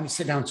go, oh, let me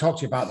sit down and talk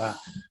to you about that.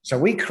 So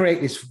we create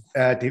this,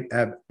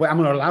 I'm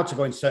not allowed to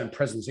go in certain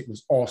prisons. It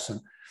was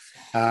awesome.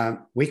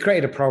 We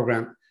created a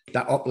program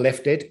that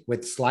uplifted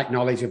with slight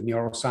knowledge of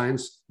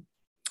neuroscience.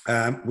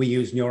 We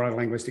use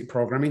neuro-linguistic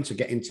programming to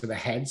get into the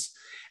heads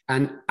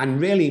and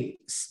really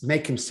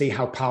make them see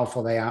how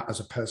powerful they are as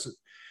a person.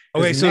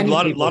 Okay, so a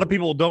lot of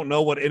people don't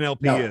know what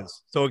NLP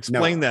is. So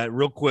explain that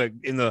real quick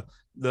in the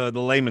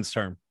layman's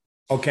term.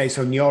 Okay,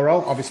 so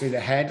neuro, obviously the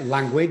head,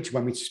 language,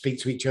 when we speak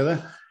to each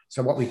other.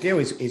 So what we do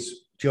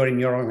is during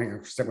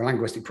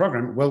neuro-linguistic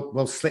program,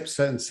 we'll slip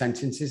certain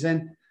sentences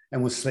in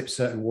and we'll slip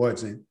certain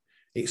words in.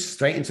 It's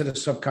straight into the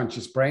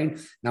subconscious brain.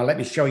 Now, let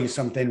me show you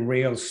something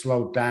real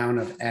slowed down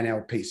of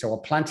NLP. So we're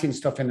planting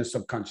stuff in the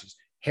subconscious.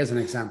 Here's an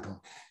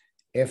example.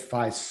 If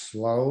I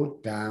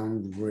slowed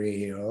down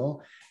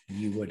real,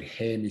 you would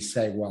hear me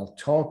say, while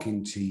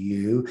talking to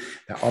you,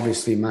 that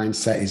obviously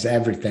mindset is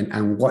everything.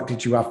 And what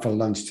did you have for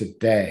lunch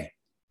today?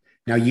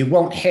 Now, you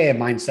won't hear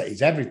mindset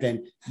is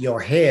everything. You'll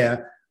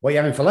hear, what are you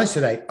having for lunch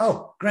today?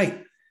 Oh, great.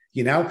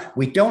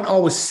 We don't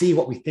always see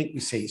what we think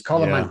we see. It's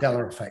called a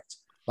Mandela effect.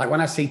 Like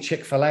when I see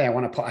Chick-fil-A, I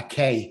want to put a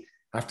K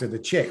after the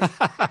chick.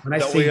 When I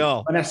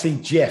see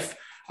Jif,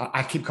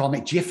 I keep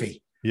calling it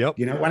Jiffy. Yep.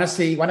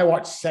 When I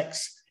watch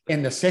Sex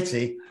in the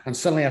City and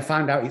suddenly I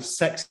found out it's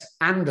Sex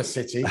and the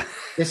City,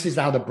 this is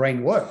how the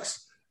brain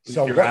works.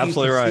 So You're what you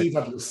perceive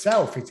of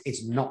yourself,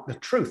 it's not the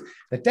truth.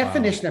 The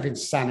definition of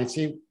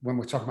insanity, when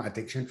we're talking about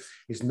addiction,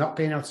 is not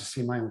being able to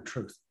see my own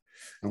truth.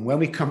 And when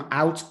we come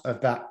out of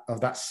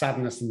that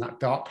sadness and that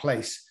dark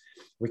place,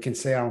 we can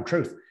see our own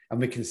truth and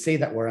we can see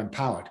that we're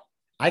empowered.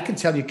 I can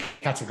tell you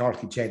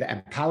categorically, Jay, that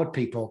empowered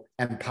people.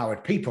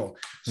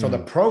 So the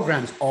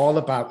program's all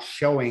about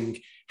showing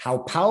how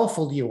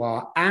powerful you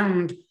are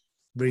and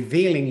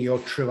revealing your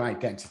true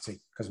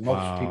identity, because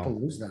most people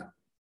lose that.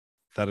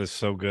 That is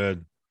so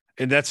good.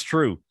 And that's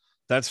true.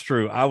 That's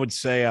true. I would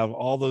say out of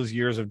all those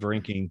years of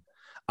drinking,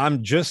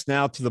 I'm just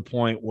now to the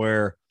point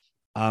where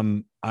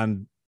I'm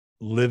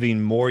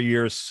living more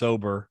years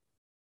sober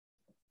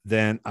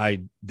than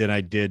I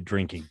did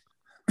drinking.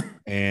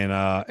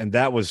 And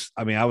that was,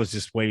 I was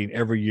just waiting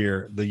every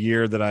year, the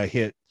year that I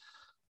hit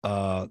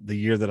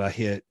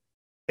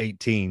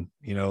 18,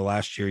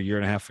 last year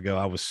and a half ago,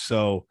 I was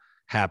so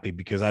happy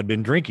because I'd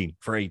been drinking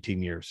for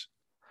 18 years.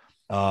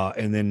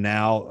 And then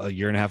now a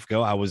year and a half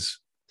ago, I was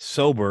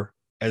sober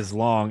as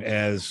long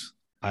as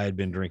I had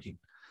been drinking.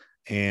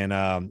 And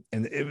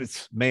it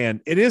was,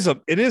 man, it is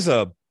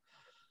a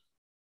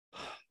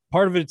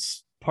part of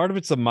it's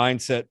a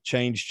mindset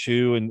change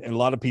too. And a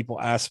lot of people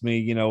ask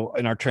me, in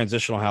our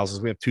transitional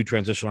houses, we have 2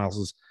 transitional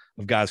houses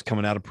of guys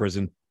coming out of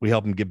prison. We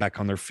help them get back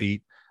on their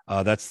feet.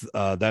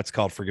 That's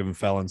called Forgiven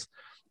Felons.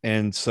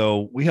 And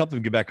so we help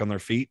them get back on their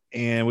feet,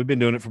 and we've been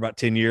doing it for about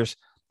 10 years.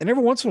 And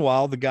every once in a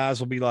while, the guys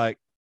will be like,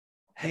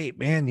 hey,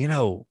 man,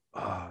 do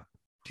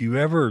you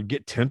ever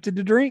get tempted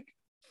to drink?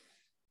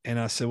 And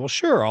I said, well,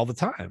 sure, all the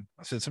time.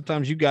 I said,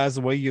 sometimes you guys,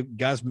 the way you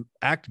guys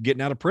act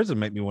getting out of prison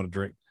make me want to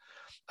drink.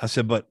 I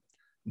said, but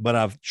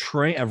I've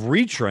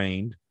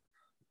retrained.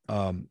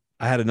 I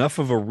had enough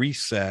of a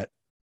reset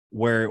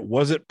where it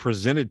wasn't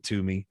presented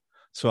to me,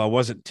 so I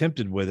wasn't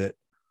tempted with it.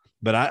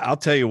 But I'll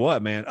tell you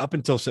what, man, up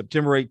until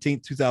September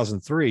 18th,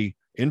 2003,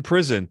 in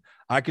prison,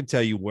 I could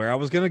tell you where I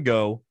was going to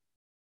go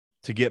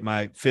to get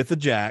my fifth of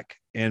Jack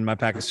and my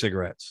pack of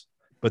cigarettes.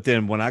 But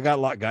then when I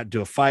got into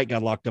a fight,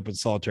 got locked up in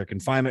solitary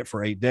confinement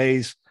for 8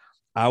 days,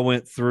 I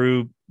went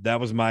through, that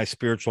was my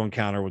spiritual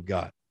encounter with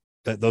God,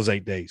 those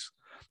 8 days.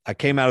 I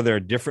came out of there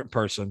a different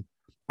person.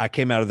 I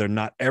came out of there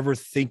not ever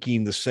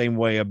thinking the same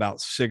way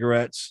about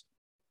cigarettes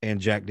and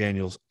Jack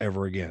Daniels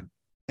ever again.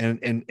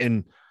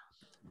 And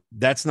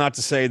that's not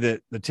to say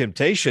that the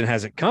temptation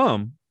hasn't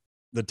come.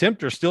 The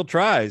tempter still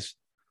tries,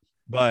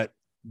 but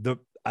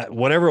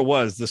whatever it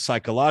was, the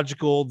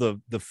psychological,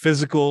 the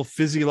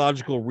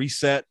physiological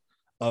reset,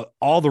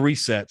 all the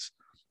resets,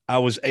 I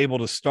was able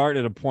to start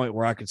at a point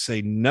where I could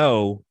say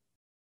no,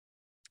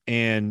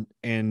 and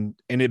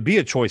it'd be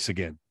a choice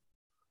again.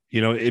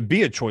 It'd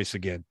be a choice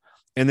again.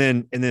 And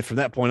then from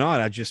that point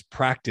on, I just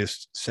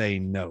practiced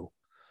saying no.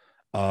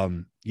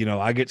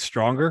 I get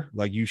stronger.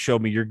 Like you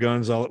showed me your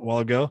guns a while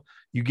ago.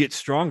 You get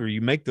stronger. You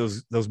make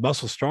those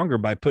muscles stronger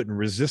by putting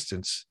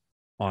resistance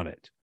on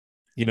it.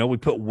 We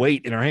put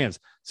weight in our hands.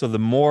 So the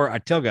more I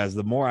tell guys,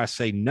 the more I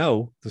say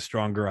no, the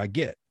stronger I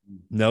get.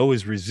 No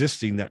is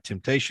resisting that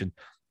temptation.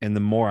 And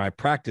the more I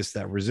practice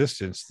that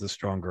resistance, the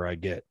stronger I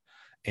get.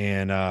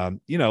 And,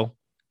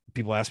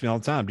 people ask me all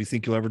the time, do you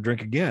think you'll ever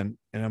drink again?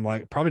 And I'm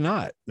like, probably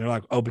not. They're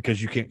like, oh,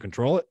 because you can't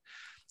control it.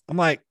 I'm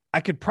like, I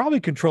could probably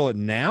control it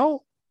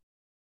now,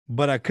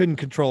 but I couldn't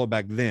control it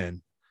back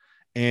then.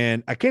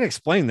 And I can't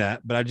explain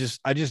that, but I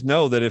just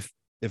know that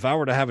if I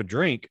were to have a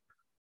drink,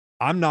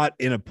 I'm not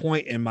in a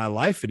point in my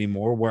life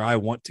anymore where I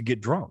want to get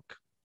drunk.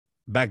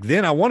 Back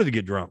then I wanted to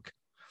get drunk,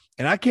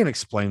 and I can't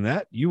explain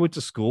that. You went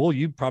to school.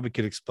 You probably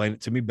could explain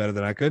it to me better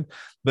than I could,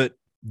 but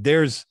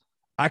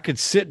I could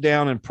sit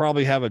down and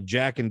probably have a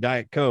Jack and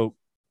Diet Coke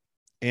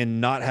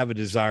and not have a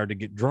desire to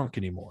get drunk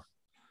anymore.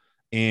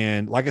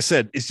 And like I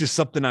said, it's just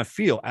something I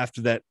feel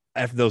after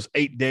those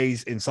 8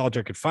 days in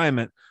solitary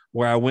confinement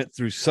where I went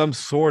through some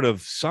sort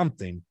of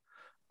something.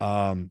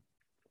 And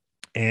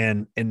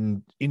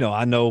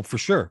I know for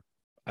sure.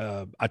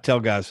 I tell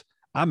guys,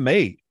 I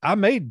may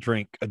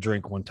drink a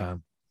drink one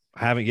time.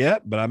 I haven't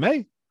yet, but I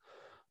may.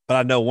 But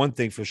I know one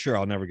thing for sure: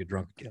 I'll never get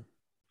drunk again.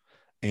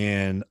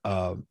 And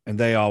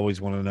they always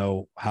want to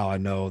know how I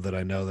know that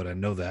I know that I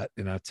know that,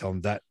 and I tell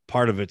them that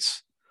part of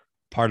it's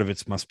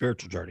my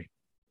spiritual journey.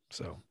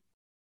 So,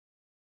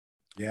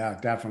 yeah,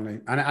 definitely,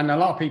 and a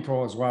lot of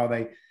people as well,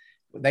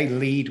 they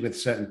lead with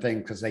certain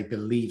things because they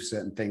believe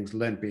certain things,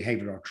 learned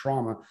behavior or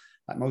trauma.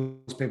 Like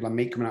most people I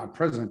meet coming out of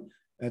prison,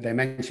 they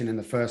mention in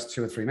the first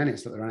 2 or 3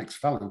 minutes that they're an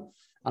ex-felon.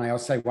 And I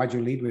always say, why do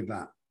you lead with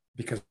that?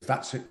 Because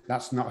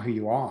that's not who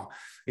you are.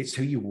 It's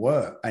who you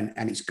were, and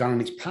it's gone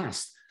and it's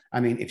past. I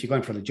mean, if you're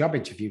going for the job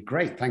interview,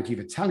 great. Thank you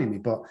for telling me.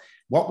 But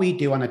what we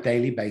do on a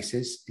daily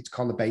basis, it's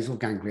called the basal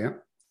ganglia.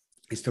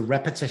 It's the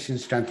repetition,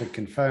 strength, and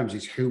confirms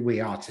is who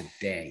we are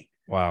today.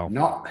 Wow.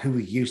 Not who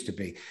we used to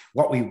be.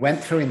 What we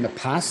went through in the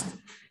past,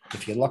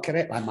 if you look at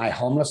it, like my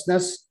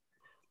homelessness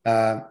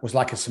was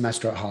like a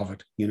semester at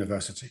Harvard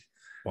University.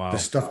 Wow. The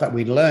stuff that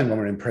we learn when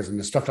we're in prison,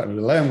 the stuff that we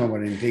learn when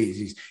we're in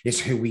these is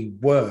who we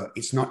were.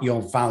 It's not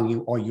your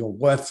value or your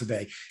worth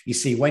today. You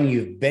see, when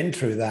you've been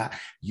through that,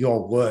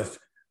 your worth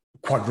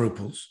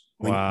quadruples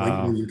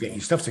when you get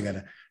your stuff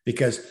together.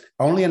 Because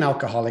only an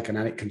alcoholic and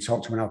addict can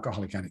talk to an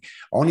alcoholic addict.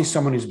 Only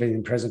someone who's been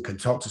in prison can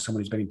talk to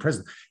someone who's been in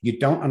prison. You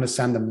don't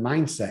understand the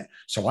mindset.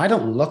 So I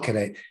don't look at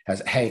it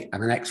as, hey,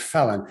 I'm an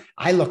ex-felon.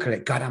 I look at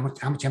it, God,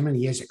 how many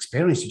years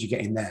experience did you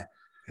get in there?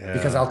 Yeah.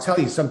 Because I'll tell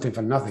you something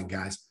for nothing,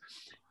 guys.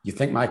 You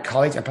think my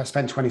college, I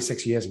spent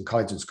 26 years in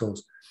college and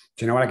schools.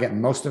 Do you know what I get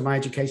most of my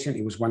education?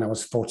 It was when I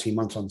was 14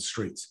 months on the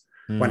streets,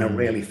 when I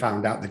really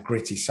found out the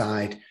gritty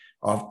side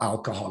of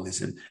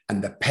alcoholism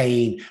and the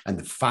pain and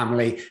the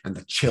family and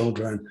the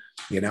children.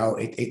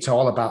 It's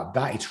all about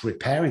that. It's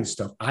repairing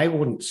stuff. I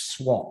wouldn't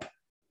swap.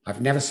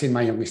 I've never seen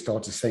my youngest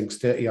daughter since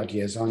 30 odd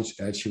years on.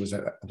 She was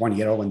 1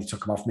 year old when they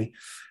took them off me.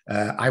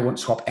 I wouldn't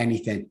swap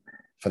anything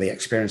for the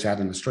experience I had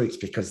in the streets,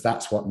 because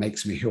that's what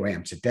makes me who I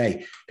am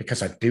today,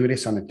 because I do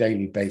this on a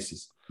daily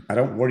basis. I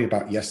don't worry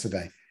about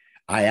yesterday.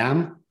 I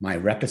am my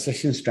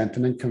repetition,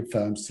 strengthen, and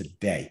confirms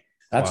today.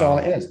 That's all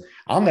it is.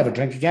 I'll never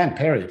drink again,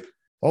 period.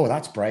 Oh,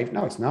 that's brave.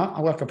 No, it's not.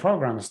 I work a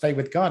program. I stay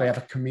with God. I have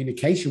a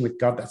communication with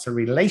God. That's a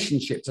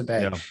relationship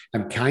today. Yeah.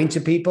 I'm kind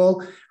to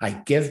people. I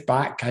give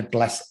back. I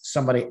bless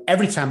somebody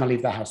every time I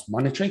leave the house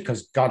monetary,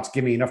 because God's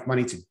given me enough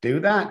money to do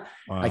that.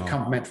 Wow. I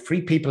compliment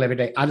 3 people every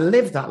day. I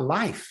live that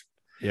life.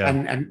 Yeah.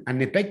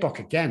 And the Big Book,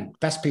 again,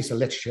 best piece of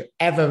literature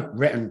ever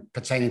written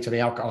pertaining to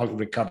the alcoholic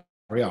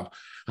recovery of.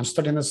 I'm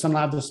studying the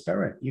sunlight of the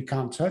Spirit. You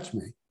can't touch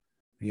me.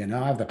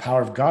 I have the power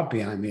of God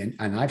behind me.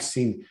 And I've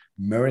seen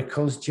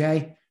miracles,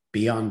 Jay,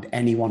 beyond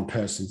any one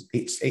person.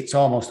 It's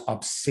almost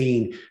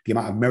obscene the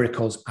amount of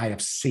miracles I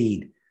have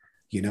seen,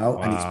 you know,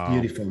 and it's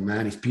beautiful,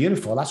 man. It's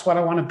beautiful. That's what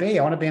I want to be.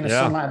 I want to be in the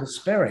sunlight of the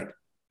spirit.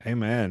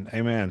 Amen.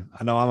 Amen.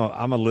 I know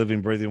I'm a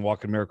living, breathing,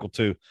 walking miracle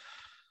too.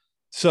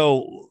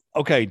 So,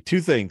 okay, two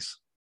things.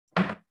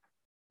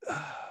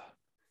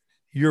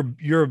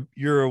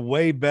 You're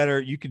way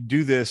better. You could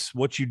do this,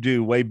 what you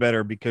do, way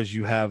better because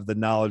you have the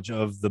knowledge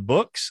of the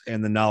books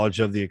and the knowledge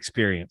of the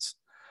experience.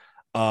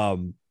 At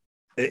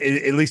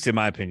least in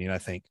my opinion, I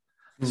think.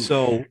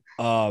 So,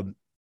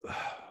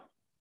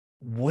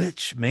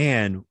 which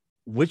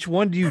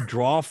one do you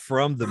draw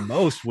from the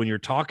most when you're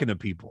talking to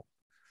people?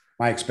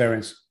 My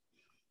experience.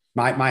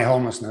 My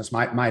homelessness,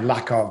 my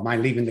lack of, my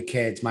leaving the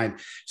kids, my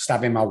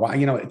stabbing my wife,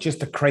 you know, just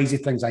the crazy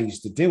things I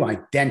used to do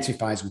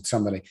identifies with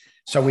somebody.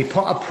 So we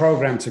put a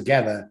program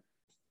together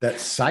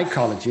that's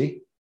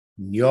psychology,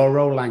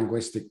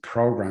 neuro-linguistic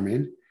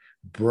programming,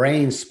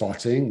 brain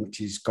spotting,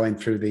 which is going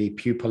through the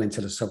pupil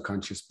into the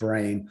subconscious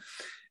brain,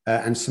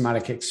 and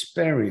somatic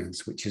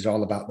experience, which is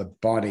all about the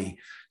body.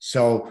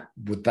 So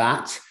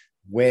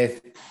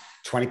with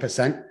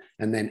 20%,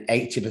 and then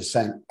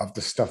 80% of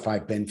the stuff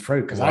I've been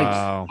through. Because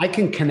I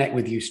can connect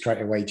with you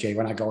straight away, Jay,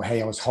 when I go,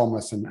 hey, I was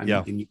homeless. And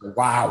you go,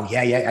 wow,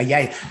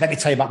 yeah. Let me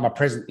tell you about my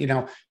prison. You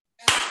know,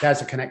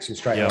 there's a connection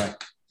straight away.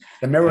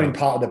 The mirroring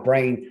part of the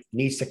brain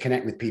needs to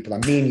connect with people.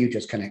 And me and you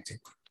just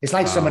connected. It's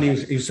like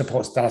somebody who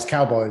supports Dallas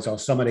Cowboys or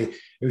somebody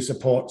who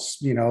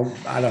supports, you know,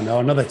 I don't know,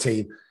 another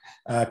team,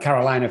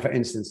 Carolina, for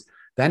instance.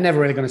 They're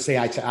never really going to see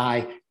eye to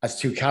eye as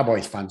two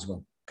Cowboys fans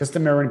will, because the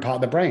mirroring part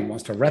of the brain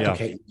wants to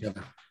replicate each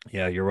other.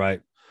 Yeah, you're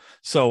right.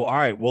 So, all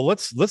right, well,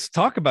 let's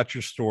talk about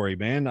your story,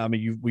 man. I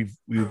mean, we've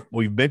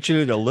mentioned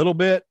it a little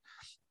bit.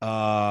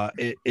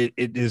 It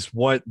is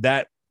what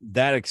that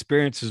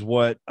experience is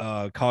what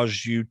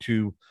caused you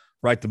to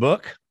write the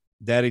book,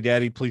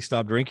 Daddy, Please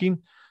Stop Drinking.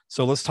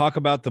 So let's talk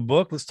about the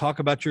book. Let's talk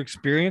about your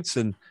experience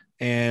and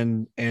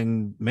man,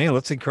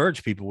 let's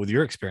encourage people with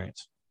your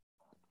experience.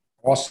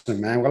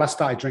 Awesome, man. Well, I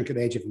started drinking at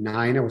the age of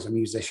 9. I was a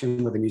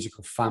musician with a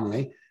musical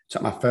family.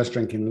 Took my first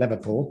drink in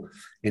Liverpool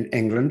in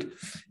England.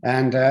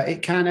 And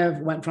it kind of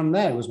went from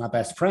there. It was my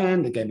best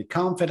friend. It gave me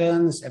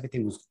confidence.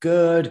 Everything was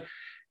good.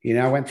 You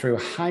know, I went through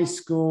high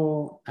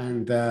school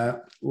and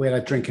we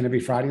had a drinking every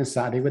Friday and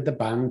Saturday with the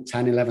band,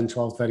 10, 11,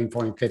 12, 13,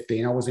 14,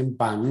 15. I was in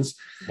bands.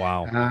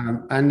 Wow.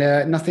 And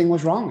nothing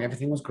was wrong.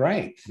 Everything was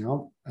great. You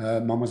know,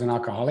 Mom was an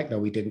alcoholic, though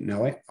we didn't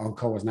know it.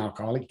 Uncle was an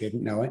alcoholic,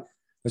 didn't know it.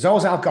 There's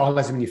always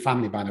alcoholism in your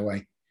family, by the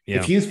way. Yeah.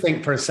 If you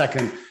think for a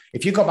second,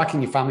 if you go back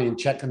in your family and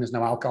check and there's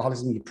no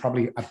alcoholism, you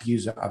probably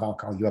abuse of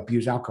alcohol. You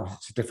abuse alcohol.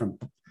 It's a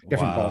different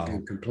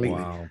ballgame completely.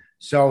 Wow.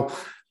 So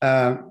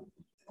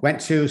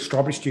went to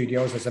Strawberry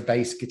Studios as a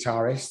bass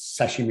guitarist,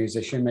 session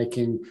musician,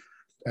 making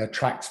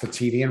tracks for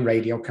TV and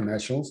radio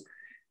commercials.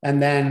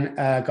 And then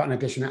got an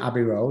audition at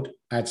Abbey Road.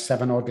 I had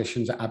 7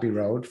 auditions at Abbey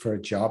Road for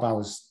a job. I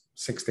was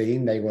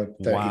 16. They were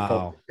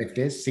 34,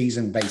 50s,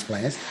 seasoned bass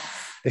players.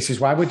 This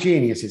is why we're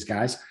geniuses,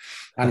 guys.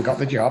 And got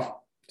the job.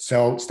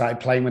 So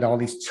started playing with all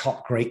these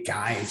top great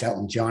guys,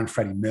 Elton John,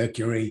 Freddie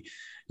Mercury,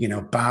 you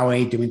know,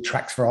 Bowie, doing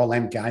tracks for all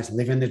them guys,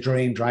 living the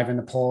dream, driving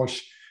the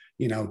Porsche,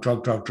 you know,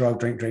 drug,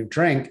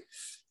 drink.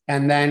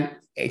 And then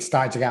it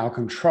started to get out of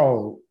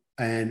control.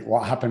 And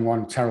what happened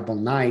one terrible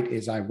night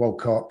is I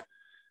woke up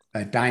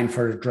dying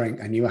for a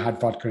drink. I knew I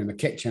had vodka in the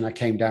kitchen. I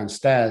came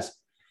downstairs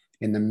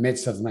in the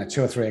midst of the night,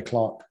 2 or 3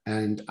 o'clock,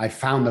 and I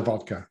found the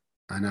vodka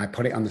and I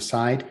put it on the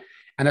side.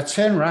 And I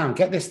turned around,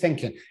 get this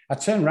thinking, I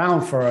turned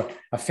around for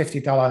a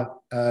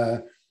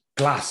 $50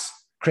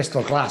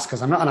 crystal glass,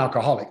 because I'm not an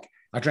alcoholic.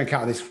 I drink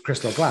out of this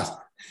crystal glass.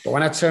 But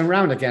when I turned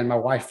around again, my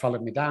wife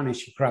followed me down and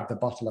she grabbed the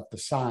bottle off the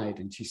side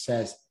and she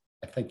says,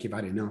 I think you've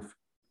had enough.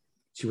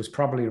 She was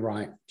probably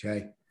right,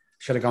 Jay.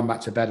 Should have gone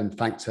back to bed and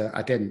thanked her.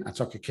 I didn't. I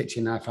took a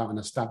kitchen knife out and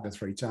I stabbed her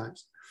 3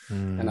 times.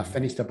 And I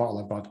finished a bottle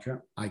of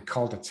vodka. I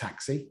called a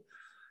taxi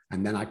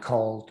and then I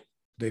called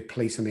the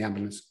police and the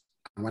ambulance.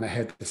 And when I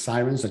heard the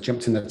sirens, I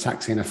jumped in the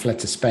taxi and I fled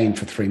to Spain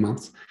for 3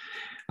 months.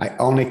 I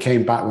only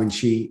came back when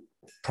she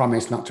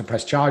promised not to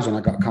press charge and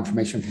I got a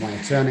confirmation from my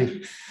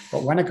attorney.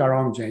 But when I got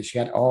home, Jay, she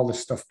had all the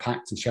stuff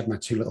packed and she had my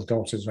 2 little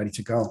daughters ready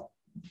to go.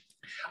 I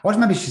always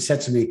remember she said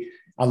to me,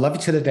 I love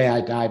you to the day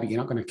I die, but you're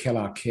not going to kill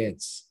our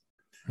kids.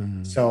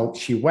 So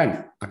she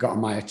went. I got on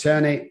my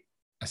attorney.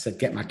 I said,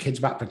 get my kids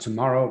back for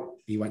tomorrow.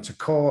 He went to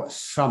court.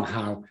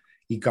 Somehow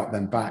he got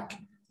them back.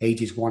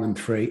 Ages 1 and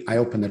 3. I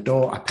opened the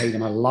door. I paid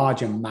him a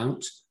large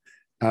amount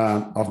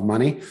of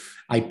money.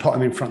 I put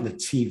him in front of the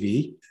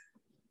TV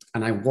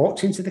and I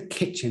walked into the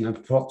kitchen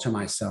and thought to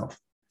myself,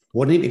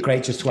 wouldn't it be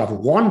great just to have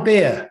 1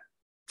 beer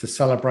to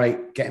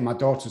celebrate getting my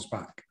daughters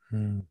back?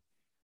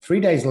 3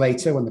 days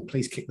later, when the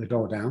police kicked the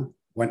door down,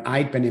 when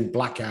I'd been in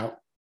blackout,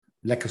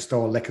 liquor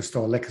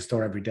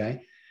store every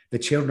day, the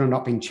children had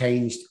not been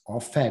changed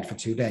or fed for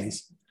 2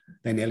 days.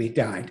 They nearly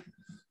died.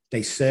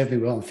 They served me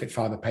with unfit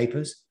father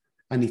papers.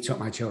 And he took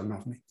my children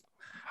off me.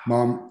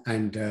 Mom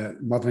and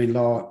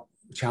mother-in-law,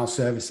 child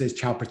services,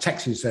 child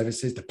protection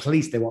services, the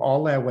police, they were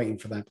all there waiting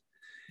for them.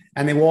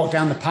 And they walk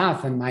down the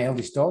path, and my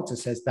eldest daughter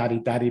says, Daddy,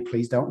 Daddy,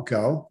 please don't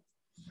go.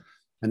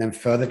 And then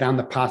further down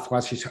the path,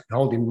 while she's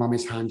holding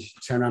Mommy's hand, she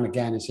turned around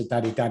again and said,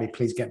 Daddy, Daddy,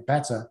 please get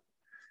better.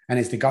 And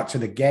as they got to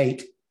the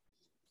gate,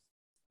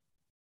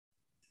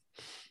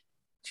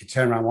 she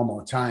turned around one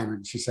more time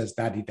and she says,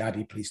 Daddy,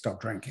 Daddy, please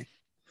stop drinking.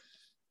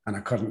 And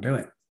I couldn't do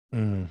it.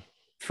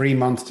 3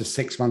 months to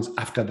 6 months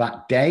after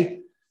that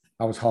day,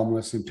 I was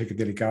homeless in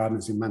Piccadilly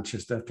Gardens in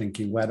Manchester,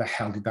 thinking, where the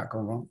hell did that go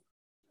wrong?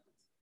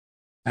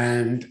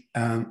 And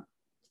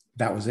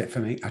that was it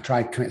for me. I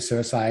tried to commit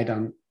suicide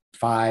on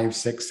 5,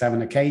 6,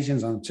 7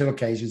 occasions. On 2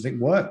 occasions, it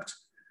worked.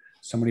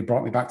 Somebody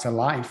brought me back to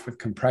life with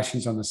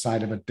compressions on the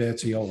side of a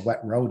dirty old wet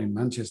road in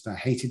Manchester. I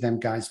hated them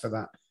guys for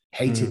that.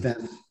 Hated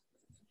them.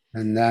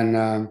 And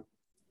then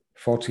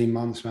 14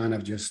 months, man,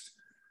 of just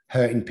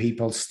hurting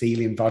people,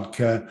 stealing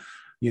vodka,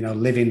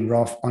 living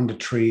rough under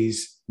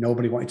trees.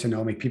 Nobody wanted to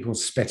know me. People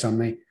spit on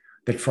me.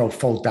 They'd throw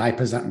full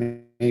diapers at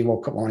me.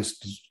 Woke up morning,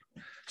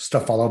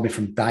 stuff all over me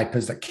from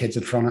diapers that kids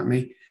had thrown at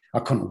me. I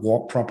couldn't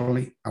walk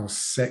properly. I was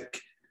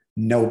sick.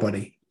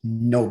 Nobody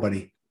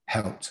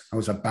helped. I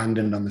was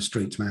abandoned on the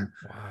streets, man.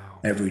 Wow.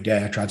 Every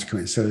day I tried to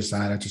commit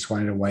suicide. I just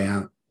wanted a way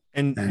out.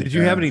 And did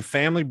you have any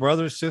family,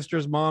 brothers,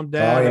 sisters, mom,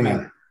 dad? Oh,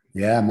 yeah.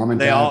 Yeah, mom and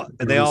dad.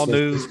 They all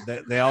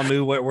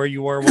knew where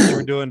you were, what you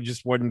were doing.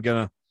 Just wasn't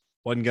gonna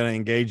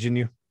engage in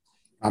you.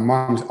 My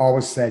mom's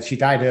always said, she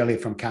died early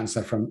from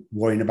cancer, from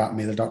worrying about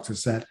me, the doctor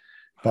said.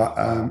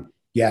 But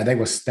yeah, they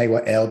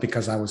were ill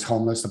because I was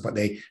homeless, but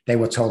they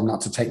were told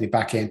not to take me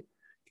back in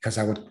because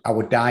I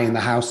would die in the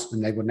house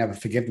and they would never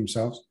forgive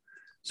themselves.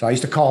 So I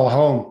used to call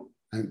home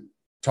and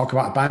talk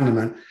about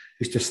abandonment. I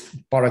used to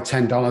borrow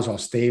 $10 or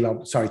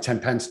steal, 10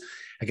 pence.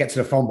 I get to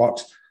the phone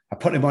box, I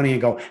put the money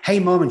and go, hey,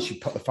 mom, and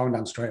she'd put the phone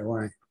down straight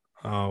away.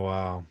 Oh,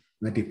 wow.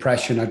 The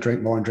depression, I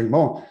drink more and drink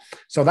more.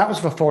 So that was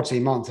for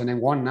 14 months. And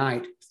then one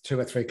night, 2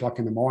 or 3 o'clock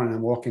in the morning,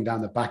 I'm walking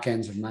down the back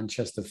ends of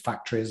Manchester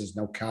factories. There's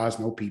no cars,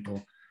 no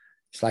people.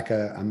 It's like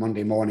a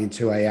Monday morning,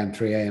 2 a.m.,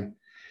 3 a.m.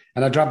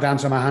 And I dropped down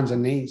to my hands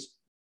and knees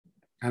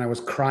and I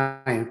was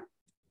crying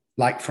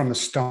like from the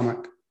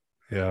stomach.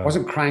 Yeah. I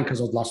wasn't crying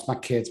because I'd lost my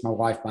kids, my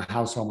wife, my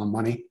house, all my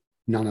money.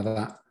 None of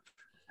that.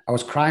 I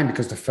was crying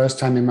because the first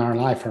time in my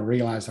life, I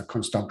realized I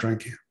couldn't stop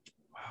drinking.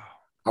 Wow.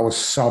 I was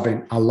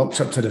sobbing. I looked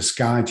up to the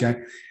sky,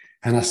 Jay,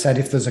 and I said,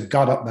 if there's a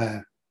God up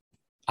there,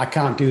 I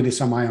can't do this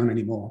on my own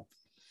anymore.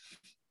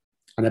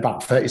 And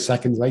about 30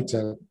 seconds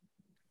later,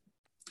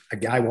 a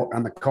guy walked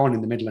around the corner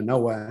in the middle of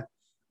nowhere.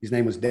 His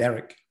name was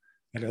Derek.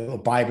 He had a little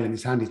Bible in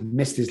his hand. He'd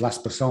missed his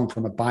last person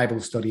from a Bible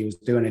study he was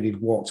doing, and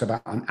he'd walked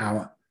about an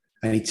hour,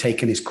 and he'd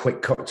taken his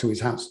quick cut to his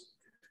house.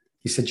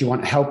 He said, do you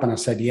want help? And I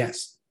said,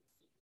 yes.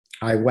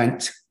 I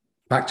went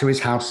back to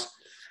his house,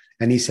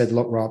 and he said,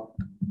 look, Rob,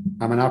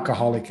 I'm an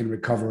alcoholic in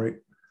recovery.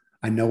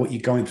 I know what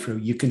you're going through.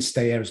 You can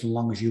stay here as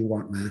long as you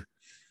want, man.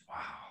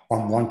 Wow.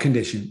 On one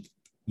condition,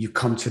 you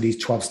come to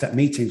these 12-step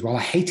meetings. Well,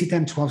 I hated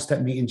them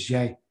 12-step meetings,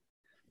 Jay.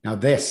 Now,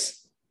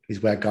 this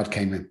is where God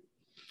came in.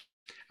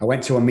 I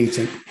went to a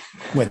meeting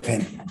with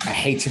him. I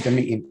hated the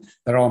meeting.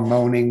 They're all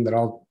moaning. They're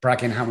all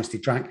bragging how much they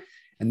drank.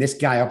 And this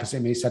guy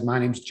opposite me said, my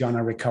name's John,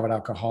 a recovered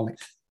alcoholic.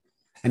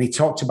 And he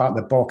talked about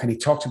the book, and he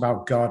talked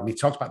about God, and he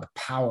talked about the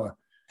power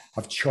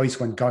of choice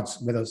when God's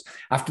with us.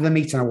 After the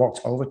meeting, I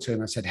walked over to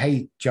him. I said,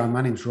 hey, John,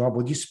 my name's Rob.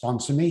 Would you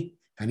sponsor me?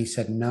 And he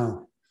said,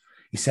 no.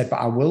 He said, but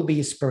I will be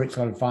your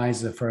spiritual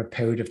advisor for a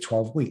period of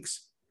 12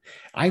 weeks.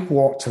 I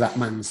walked to that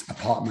man's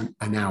apartment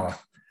an hour.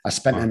 I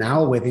spent an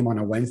hour with him on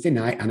a Wednesday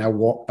night, and I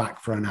walked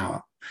back for an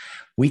hour.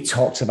 We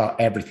talked about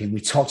everything.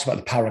 We talked about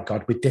the power of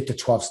God. We did the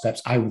 12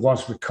 steps. I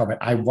was recovered.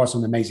 I was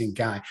an amazing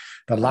guy.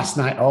 The last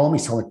night,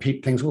 he told me,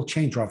 Pete, things will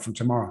change, Rob, from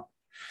tomorrow.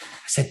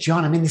 I said,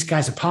 John, I'm in this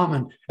guy's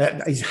apartment,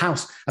 his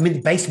house. I'm in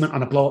the basement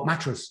on a blow-up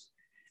mattress.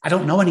 I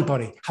don't know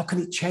anybody. How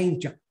can it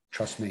change?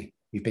 Trust me,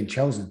 you've been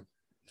chosen.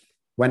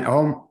 Went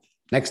home.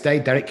 Next day,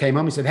 Derek came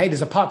home. He said, hey,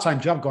 there's a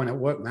part-time job going at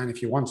work, man.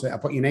 If you want it, I'll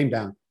put your name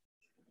down.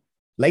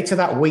 Later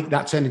that week,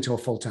 that turned into a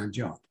full-time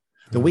job.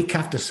 The week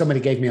after, somebody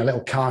gave me a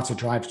little car to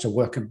drive to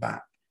work and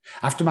back.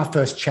 After my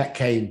first check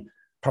came,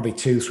 probably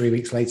 2-3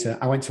 weeks later,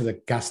 I went to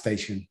the gas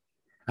station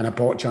and I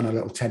bought John a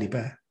little teddy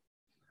bear.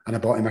 And I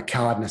bought him a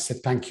card and I said,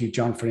 thank you,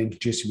 John, for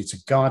introducing me to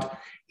God.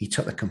 He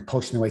took the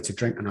compulsion away to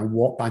drink, and I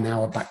walked by an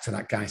hour back to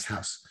that guy's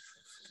house.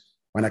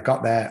 When I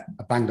got there,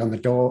 I banged on the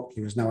door.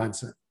 There was no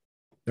answer.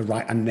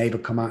 A neighbor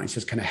come out and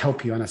says, can I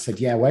help you? And I said,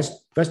 yeah, where's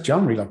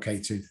John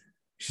relocated to?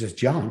 She says,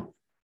 John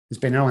has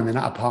been in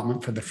that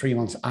apartment for the 3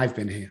 months I've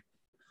been here.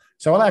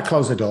 So I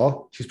closed the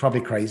door. She's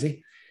probably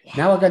crazy. Wow.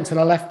 Now I go into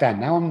the left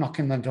end. Now I'm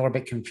knocking on the door a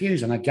bit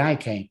confused, and a guy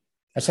came.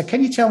 I said,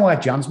 can you tell me where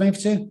John's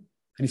moved to? And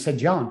he said,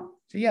 John.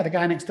 I said, yeah, the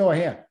guy next door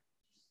here.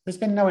 There's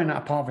been no one in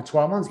that apartment for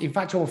 12 months. In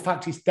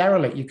fact, it's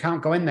derelict. You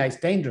can't go in there. It's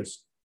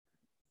dangerous.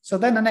 So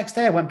then the next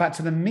day I went back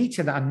to the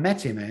meeting that I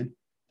met him in,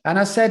 and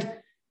I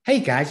said, hey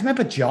guys,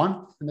 remember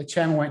John? And the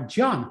chairman went,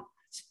 John? I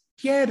said,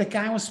 yeah, the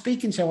guy I was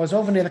speaking to. I was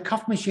over near the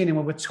coffee machine and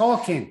we were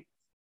talking.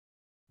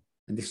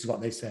 And this is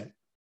what they said.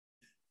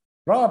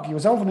 Rob, you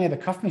was over near the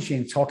coffee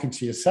machine talking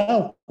to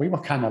yourself. We were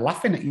kind of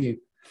laughing at you.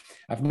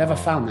 I've never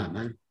found that,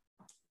 man.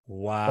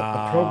 Wow.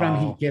 But the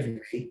program he gave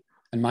me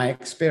and my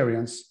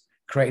experience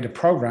created a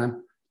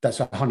program that's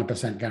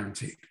 100%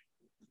 guaranteed.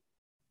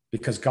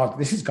 Because God,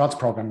 this is God's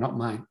program, not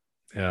mine.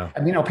 Yeah.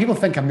 And, people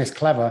think I'm this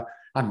clever.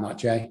 I'm not,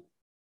 Jay.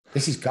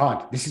 This is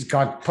God. This is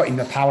God putting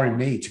the power in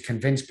me to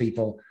convince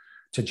people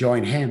to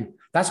join him.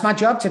 That's my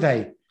job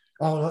today.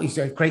 Oh, look, he's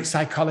a great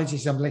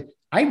psychologist.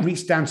 I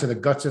reach down to the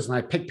gutters and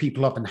I pick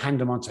people up and hand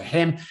them onto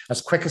him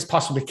as quick as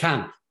possibly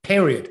can,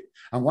 period.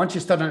 And once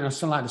you start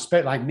understanding like the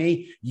Spirit, like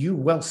me, you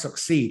will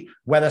succeed.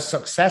 Whether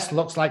success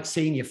looks like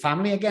seeing your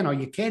family again or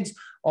your kids,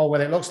 or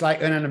whether it looks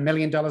like earning $1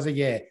 million a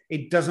year,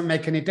 it doesn't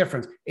make any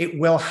difference. It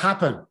will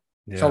happen.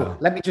 Yeah. So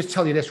let me just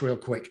tell you this real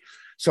quick.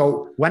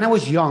 So when I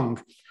was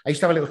young, I used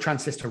to have a little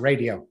transistor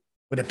radio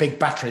with a big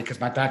battery because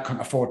my dad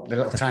couldn't afford the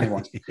little tiny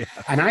ones. Yeah.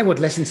 And I would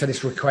listen to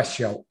this request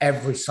show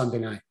every Sunday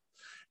night.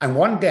 And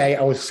one day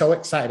I was so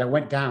excited, I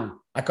went down.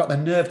 I got the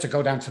nerve to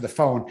go down to the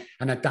phone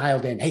and I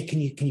dialed in. Hey, can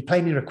you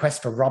play me a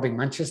request for Robbing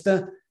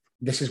Manchester?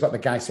 This is what the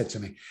guy said to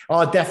me.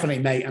 Oh,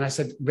 definitely, mate. And I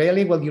said,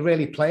 really? Will you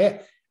really play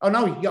it? Oh,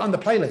 no, you're on the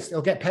playlist.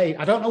 It'll get paid.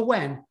 I don't know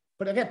when,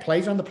 but it'll get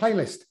played on the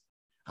playlist.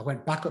 I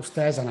went back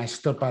upstairs and I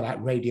stood by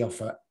that radio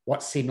for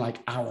what seemed like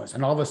hours.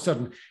 And all of a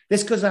sudden,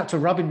 this goes out to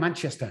Robbing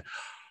Manchester.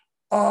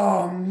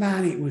 Oh,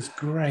 man, it was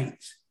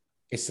great.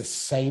 It's the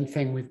same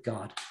thing with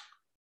God.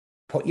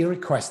 Put your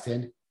request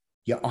in.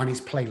 You're on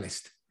his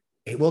playlist.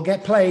 It will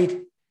get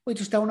played. We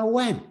just don't know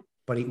when,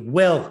 but it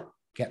will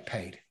get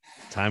paid.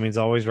 Timing's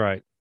always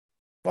right.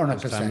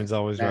 400%. Timing's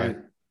always right.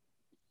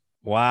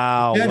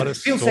 Wow, what a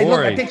story. Say,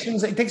 look,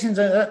 addictions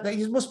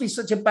it must be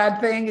such a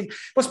bad thing. It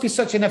must be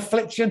such an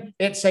affliction.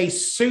 It's a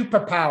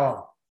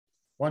superpower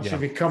once you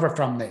recover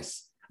from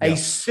this. A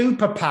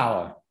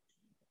superpower.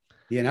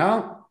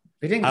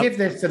 They didn't give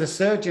this to the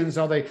surgeons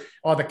or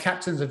the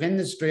captains of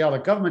industry or the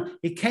government.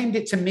 He gave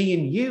it to me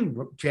and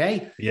you,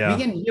 Jay. Yeah.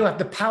 Me and you have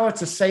the power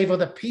to save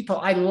other people.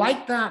 I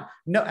like that.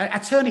 No, an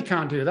attorney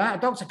can't do that.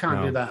 A doctor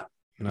can't do that.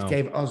 No. He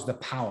gave us the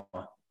power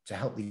to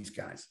help these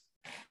guys.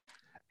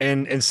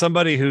 And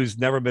somebody who's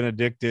never been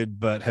addicted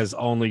but has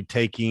only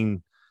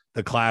taken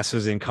the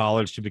classes in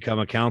college to become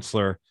a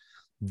counselor,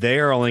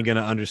 they're only going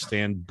to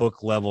understand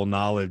book level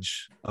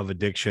knowledge of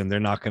addiction.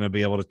 They're not going to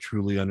be able to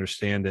truly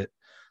understand it.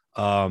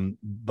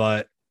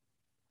 But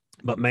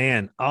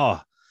man,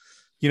 I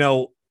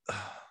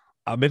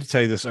meant to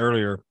tell you this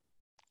earlier.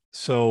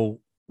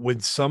 So when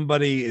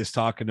somebody is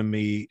talking to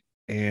me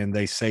and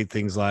they say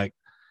things like,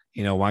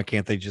 why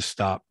can't they just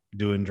stop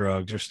doing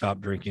drugs or stop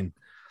drinking?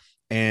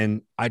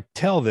 And I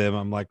tell them,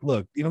 I'm like,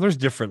 look, there's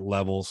different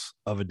levels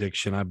of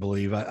addiction. I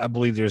believe, I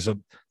believe there's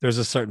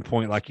a certain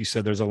point, like you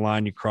said, there's a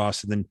line you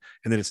cross and then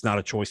it's not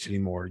a choice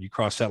anymore. You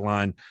cross that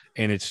line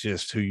and it's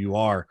just who you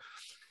are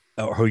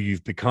or who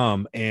you've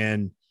become.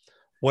 And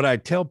what I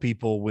tell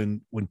people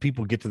when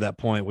people get to that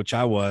point, which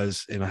I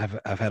was, and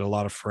I've had a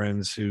lot of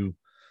friends who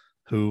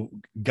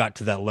got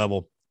to that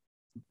level.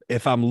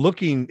 If I'm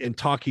looking and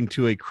talking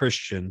to a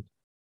Christian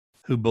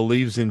who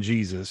believes in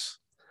Jesus,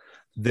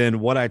 then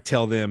what I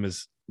tell them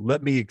is,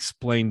 let me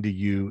explain to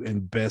you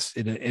in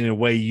a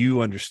way you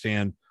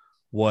understand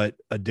what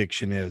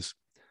addiction is.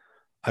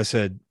 I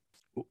said,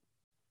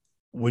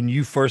 when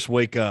you first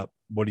wake up,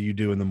 what do you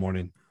do in the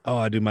morning? Oh,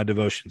 I do my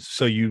devotions.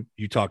 So you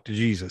talk to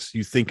Jesus.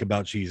 You think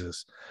about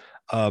Jesus.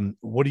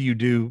 What do you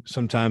do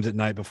sometimes at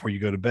night before you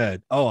go to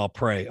bed? Oh, I'll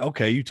pray.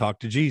 Okay, you talk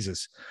to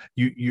Jesus.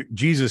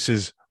 Jesus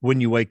is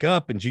when you wake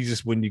up and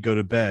Jesus when you go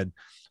to bed.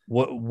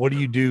 What do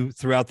you do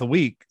throughout the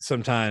week?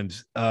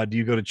 Sometimes, do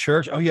you go to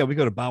church? Oh yeah, we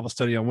go to Bible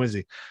study on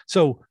Wednesday.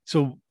 So,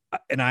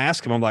 and I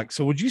ask him, I'm like,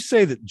 so would you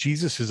say that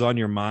Jesus is on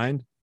your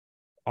mind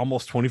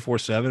almost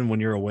 24/7 when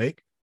you're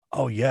awake?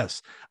 Oh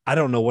yes. I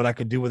don't know what I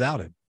could do without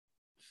him.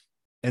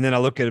 And then I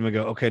look at him and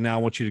go, okay, now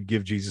I want you to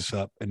give Jesus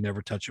up and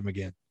never touch him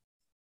again.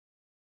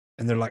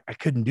 And they're like, I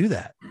couldn't do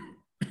that.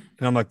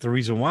 And I'm like, the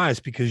reason why is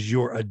because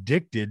you're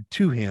addicted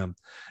to him.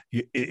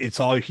 It's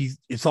all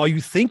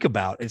you think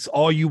about. It's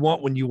all you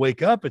want when you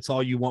wake up. It's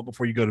all you want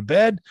before you go to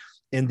bed.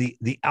 And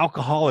the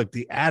alcoholic,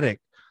 the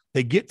addict,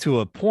 they get to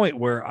a point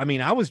where,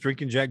 I was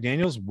drinking Jack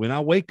Daniels when I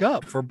wake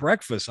up for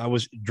breakfast. I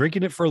was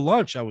drinking it for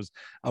lunch. I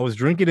was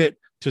drinking it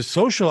to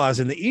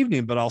socialize in the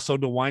evening, but also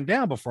to wind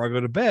down before I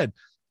go to bed.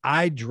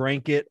 I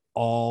drank it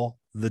all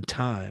the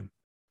time.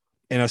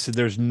 And I said,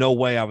 there's no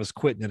way I was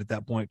quitting it at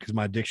that point because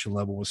my addiction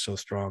level was so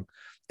strong.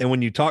 And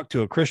when you talk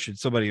to a Christian,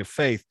 somebody of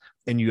faith,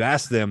 and you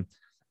ask them,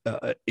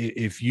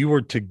 if you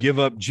were to give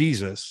up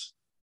Jesus,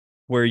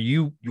 where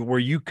you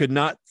could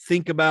not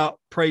think about,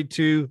 pray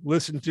to,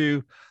 listen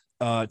to,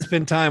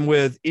 spend time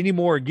with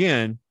anymore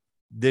again,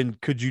 then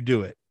could you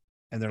do it?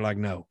 And they're like,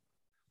 no.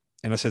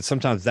 And I said,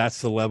 sometimes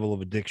that's the level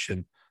of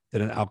addiction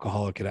that an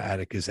alcoholic and an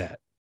addict is at.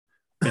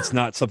 It's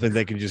not something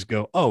they can just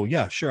go, oh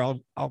yeah, sure.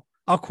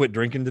 I'll quit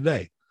drinking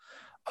today.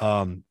 I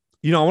want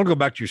to go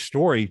back to your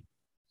story.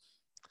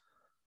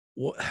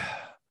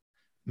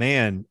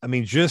 Man,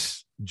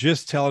 just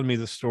telling me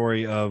the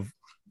story of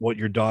what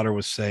your daughter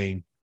was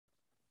saying,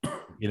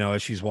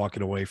 as she's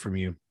walking away from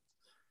you.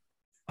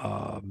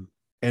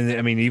 And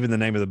I mean, even the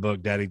name of the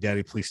book, Daddy,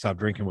 Daddy, Please Stop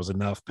Drinking, was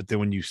enough. But then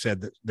when you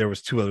said that there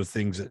was two other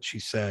things that she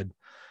said,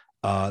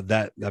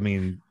 that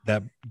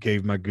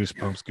gave my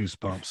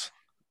goosebumps.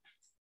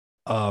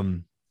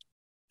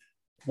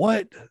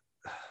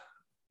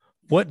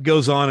 What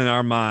goes on in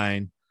our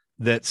mind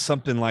that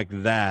something like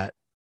that,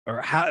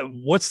 or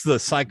what's the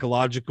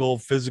psychological,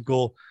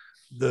 physical,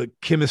 the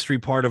chemistry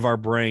part of our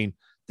brain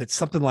that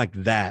something like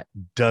that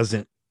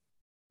doesn't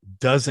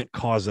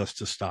cause us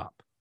to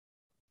stop?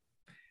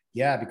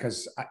 Yeah,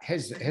 because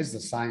here's the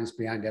science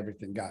behind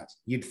everything, guys.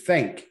 You'd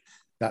think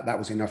that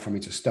was enough for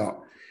me to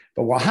stop.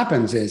 But what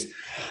happens is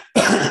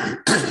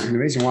the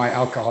reason why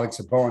alcoholics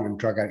are born and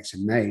drug addicts are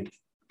made,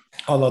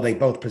 although they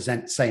both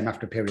present the same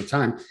after a period of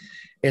time,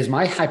 is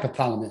my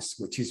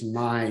hypothalamus, which is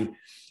my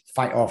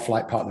fight or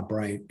flight part of the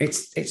brain.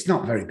 It's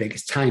not very big,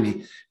 it's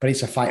tiny, but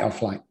it's a fight or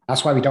flight.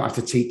 That's why we don't have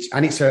to teach,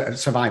 and it's a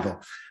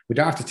survival. We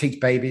don't have to teach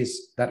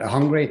babies that are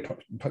hungry,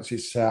 puts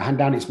its hand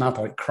down its mouth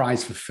or it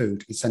cries for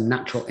food. It's a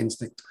natural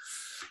instinct.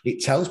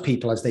 It tells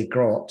people as they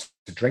grow up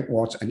to drink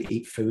water and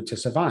eat food to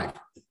survive.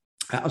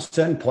 At a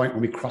certain point,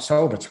 when we cross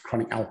over to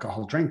chronic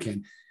alcohol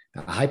drinking,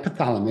 the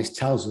hypothalamus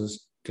tells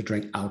us to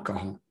drink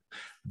alcohol.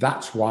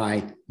 That's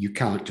why you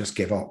can't just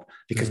give up,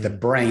 because the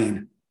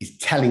brain is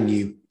telling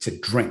you to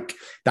drink.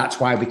 That's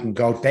why we can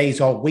go days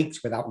or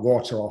weeks without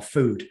water or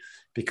food,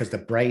 because the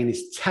brain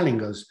is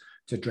telling us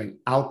to drink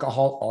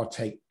alcohol or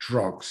take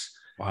drugs.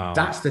 Wow.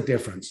 That's the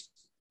difference.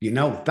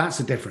 That's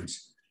the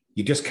difference.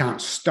 You just can't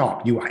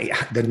stop.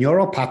 The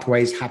neural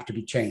pathways have to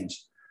be changed.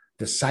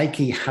 The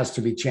psyche has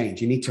to be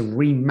changed. You need to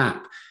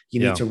remap.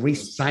 You need to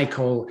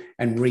recycle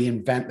and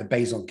reinvent the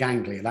basal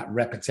ganglia, that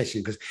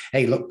repetition. Because,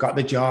 hey, look, got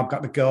the job,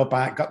 got the girl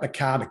back, got the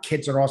car, the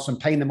kids are awesome,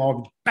 paying the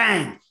mortgage,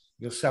 bang,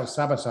 you'll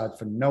self-sabotage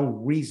for no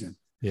reason.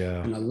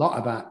 Yeah. And a lot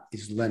of that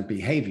is learned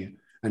behavior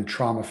and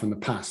trauma from the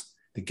past.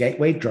 The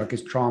gateway drug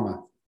is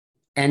trauma.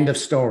 End of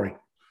story.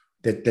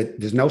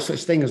 There's no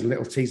such thing as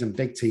little T's and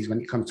big T's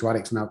when it comes to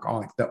addicts and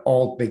alcoholics. They're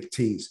all big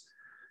T's.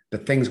 The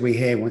things we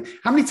hear.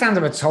 How many times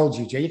have I told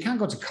you, Jay, you can't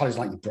go to college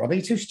like your brother?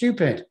 You're too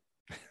stupid.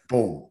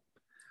 Boom.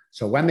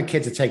 So when the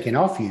kids are taking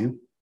off you,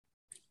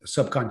 the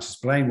subconscious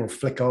brain will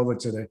flick over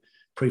to the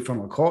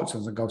prefrontal cortex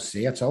and go,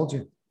 see, I told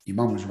you. Your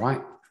mom was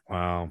right.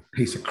 Wow.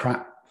 Piece of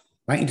crap.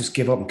 Why don't you just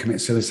give up and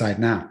commit suicide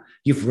now?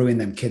 You've ruined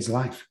them kids'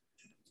 life.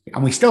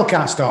 And we still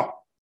can't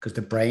stop because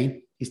the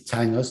brain is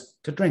telling us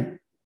to drink.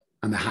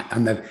 And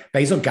the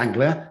basal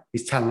ganglia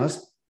is telling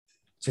us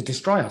to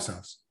destroy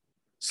ourselves,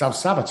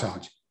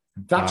 self-sabotage.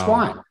 That's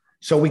why.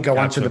 So we go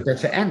on to the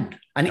bitter end.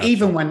 And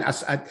even when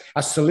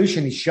a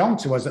solution is shown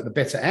to us at the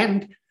bitter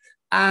end,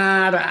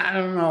 I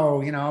don't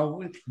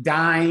know,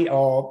 die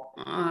or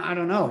I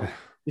don't know.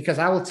 Because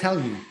I will tell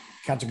you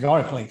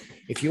categorically,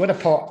 if you were to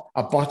put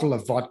a bottle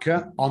of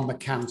vodka on the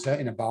counter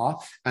in a bar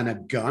and a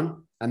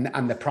gun,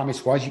 and the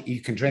promise was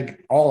you can drink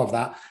all of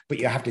that, but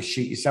you have to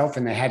shoot yourself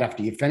in the head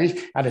after you finish,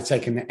 I'd have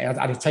taken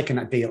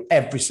that deal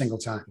every single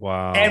time.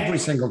 Wow. Every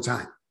single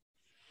time.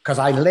 Because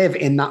I live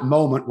in that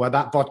moment where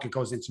that vodka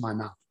goes into my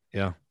mouth.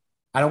 Yeah.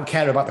 I don't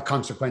care about the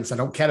consequence. I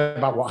don't care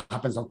about what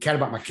happens. I don't care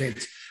about my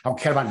kids. I don't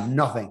care about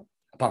nothing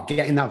about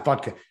getting that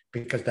vodka,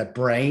 because the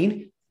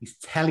brain is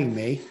telling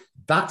me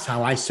that's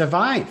how I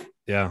survive.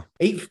 Yeah.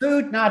 Eat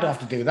food? No, I don't have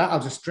to do that. I'll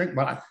just drink.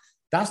 But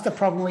that's the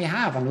problem we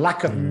have, and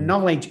lack of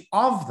knowledge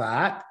of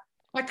that.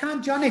 Why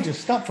can't Johnny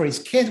just stop for his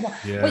kids? What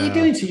are you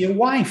doing to your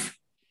wife?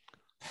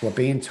 We're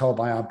being told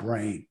by our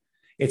brain.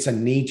 It's a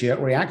knee-jerk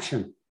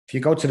reaction. If you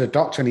go to the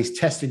doctor and he's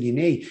testing your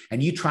knee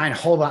and you try and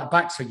hold that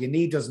back so your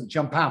knee doesn't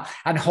jump out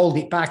and hold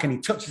it back and he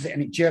touches it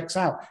and it jerks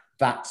out,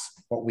 that's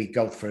what we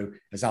go through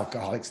as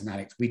alcoholics and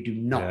addicts. We do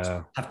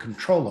not have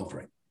control over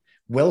it.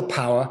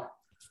 Willpower,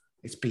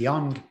 it's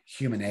beyond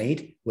human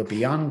aid. We're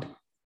beyond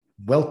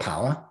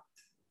willpower.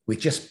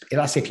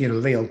 That's if you're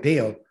the real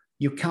deal.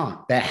 You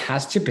can't. There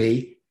has to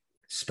be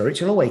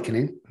spiritual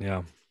awakening,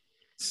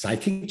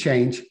 psychic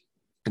change,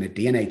 and a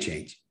DNA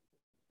change.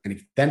 And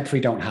if them three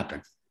don't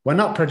happen, we're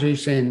not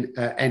producing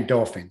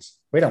endorphins.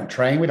 We don't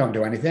train. We don't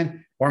do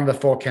anything. One of the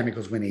 4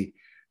 chemicals we need.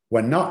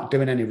 We're not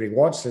doing any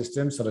reward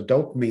systems. So the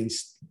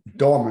dopamine's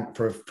dormant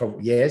for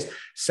years.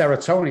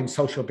 Serotonin,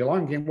 social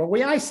belonging. Well,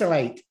 we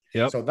isolate.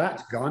 Yep. So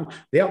that's gone.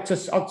 The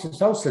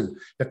oxytocin,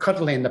 the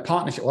cuddling, the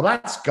partnership. Well,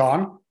 that's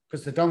gone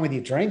because they're done with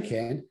your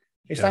drinking.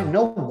 It's like,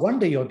 no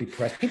wonder you're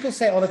depressed. People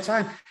say it all the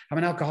time, I'm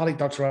an alcoholic,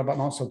 Dr. but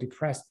I'm also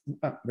depressed.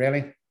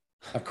 Really?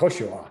 Of course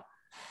you are.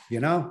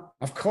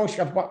 Of course.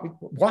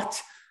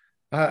 What?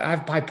 I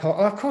have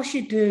bipolar. Of course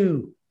you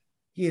do.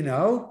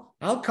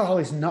 Alcohol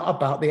is not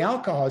about the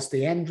alcohol. It's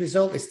the end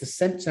result. It's the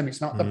symptom.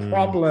 It's not the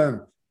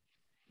problem.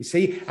 You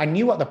see, I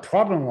knew what the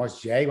problem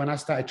was, Jay, when I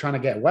started trying to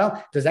get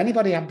well. Does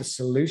anybody have the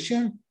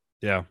solution?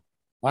 Yeah.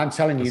 Well, I'm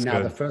telling you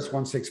now, the first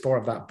 164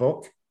 of that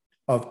book,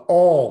 of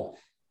all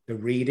the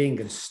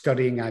reading and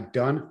studying I've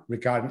done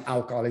regarding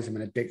alcoholism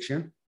and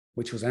addiction,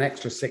 which was an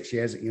extra 6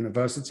 years at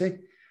university,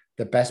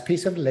 the best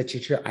piece of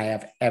literature I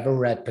have ever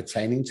read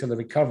pertaining to the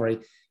recovery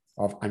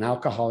of an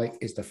alcoholic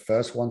is the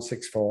first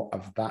 164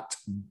 of that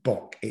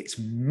book. It's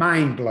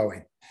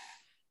mind-blowing.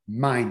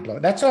 mind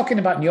blowing. They're talking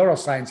about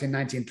neuroscience in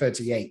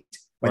 1938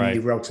 when he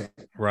wrote it.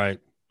 Right.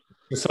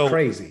 It's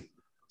crazy.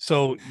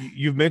 So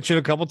you've mentioned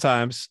a couple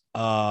times,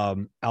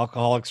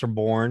 alcoholics are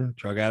born,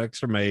 drug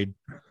addicts are made.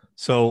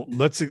 So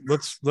let's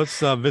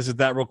visit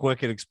that real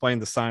quick and explain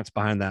the science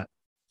behind that.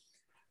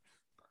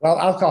 Well,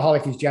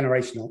 alcoholic is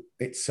generational.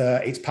 It's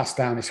passed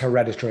down. It's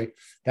hereditary.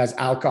 There's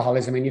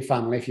alcoholism in your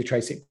family if you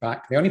trace it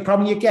back. The only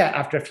problem you get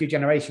after a few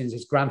generations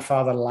is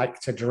grandfather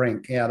liked to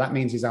drink. Yeah, that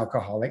means he's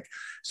alcoholic.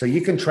 So you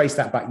can trace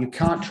that back. You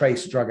can't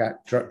trace drug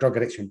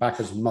addiction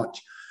back as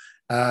much.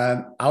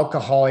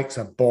 Alcoholics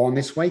are born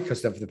this way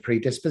because of the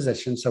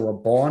predisposition. So we're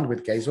born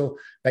with basal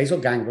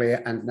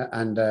ganglia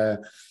and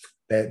the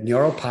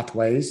neural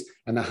pathways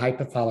and the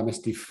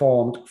hypothalamus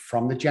deformed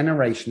from the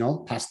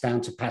generational, passed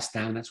down.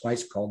 That's why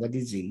it's called a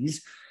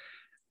disease.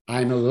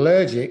 I'm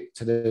allergic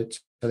to the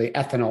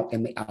ethanol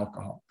in the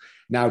alcohol.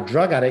 Now,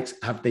 drug addicts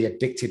have the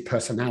addicted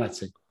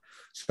personality.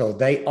 So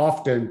they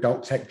often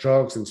don't take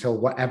drugs until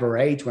whatever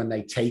age. When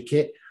they take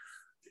it,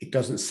 it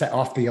doesn't set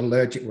off the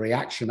allergic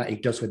reaction that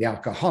it does with the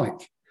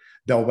alcoholic.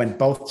 Though when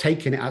both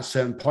taking it at a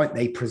certain point,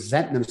 they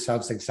present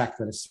themselves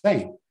exactly the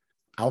same.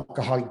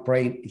 Alcoholic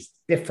brain is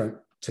different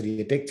to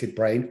the addicted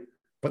brain,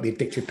 but the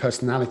addicted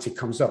personality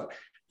comes up.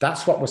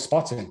 That's what we're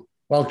spotting.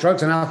 Well,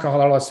 drugs and alcohol,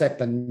 all I said,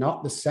 they're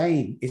not the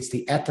same. It's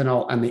the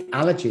ethanol and the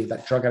allergy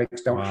that drug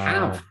addicts don't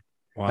have.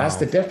 Wow. That's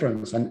the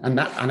difference.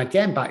 And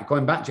again,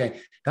 going back, Jay,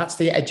 that's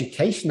the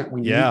education that we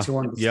need to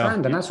understand. Yeah.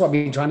 And that's what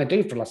we've been trying to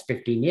do for the last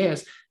 15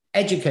 years,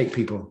 educate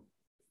people.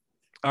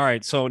 All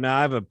right. So now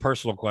I have a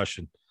personal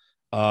question.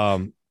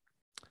 What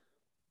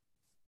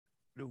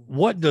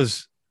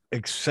does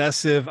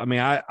excessive, I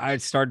mean, I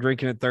started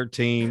drinking at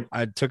 13.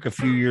 I took a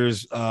few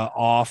years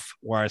off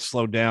where I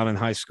slowed down in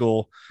high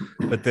school,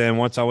 but then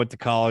once I went to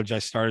college, I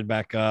started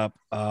back up.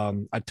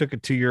 I took a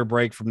 2-year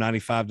break from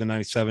 95 to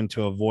 97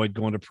 to avoid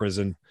going to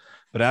prison.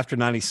 But after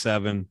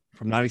 97,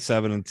 from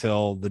 97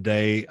 until the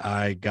day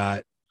I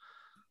got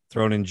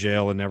thrown in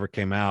jail and never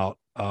came out,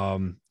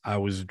 I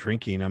was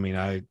drinking. I mean,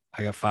 I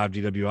got 5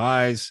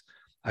 DWIs.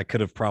 I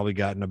could have probably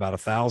gotten about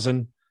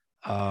 1,000.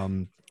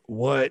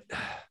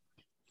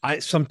 I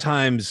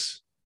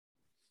sometimes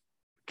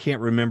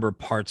can't remember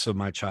parts of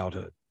my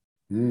childhood.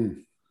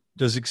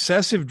 Does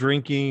excessive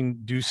drinking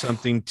do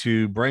something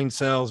to brain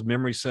cells,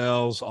 memory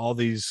cells, all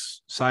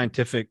these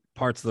scientific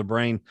parts of the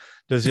brain?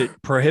 Does it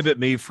prohibit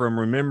me from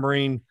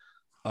remembering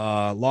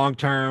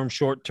long-term,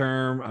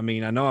 short-term? I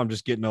mean, I know I'm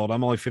just getting old.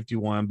 I'm only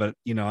 51, but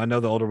I know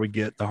the older we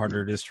get, the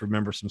harder it is to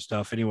remember some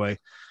stuff anyway.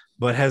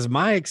 But has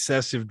my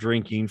excessive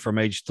drinking from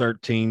age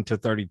 13 to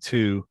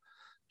 32,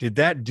 did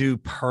that do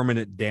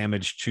permanent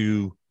damage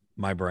to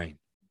my brain?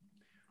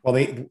 Well,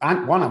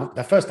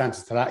 the first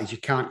answer to that is you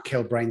can't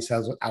kill brain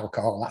cells with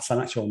alcohol. That's an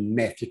actual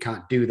myth. You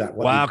can't do that.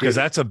 Wow, because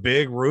that's a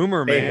big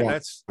rumor, man.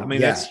 That's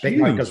big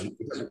huge. It doesn't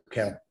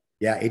kill.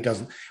 Yeah, it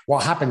doesn't.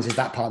 What happens is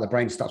that part of the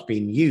brain stops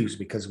being used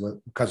because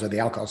of the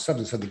alcohol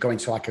substance. So they go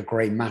into like a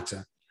gray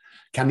matter.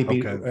 Can they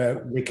be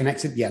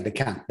reconnected? Yeah, they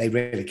can. They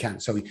really can.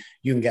 So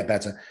you can get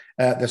better.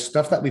 The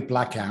stuff that we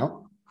black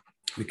out,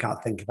 we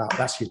can't think about.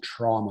 That's your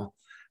trauma.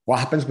 What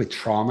happens with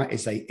trauma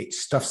is it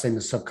stuffs in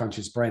the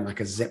subconscious brain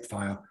like a zip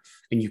file,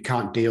 and you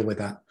can't deal with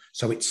that.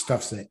 So it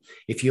stuffs it.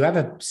 If you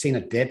ever seen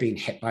a deer being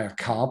hit by a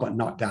car but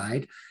not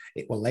died,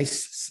 it will lay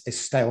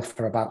still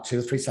for about 2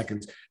 or 3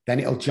 seconds. Then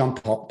it'll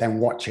jump up, then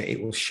watch it.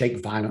 It will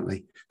shake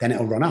violently. Then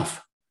it'll run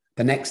off.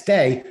 The next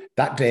day,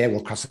 that deer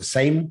will cross the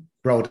same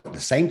road at the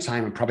same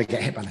time and probably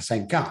get hit by the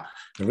same car.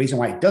 The reason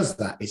why it does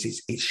that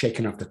is it's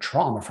shaking off the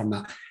trauma from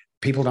that.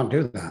 People don't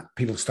do that.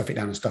 People stuff it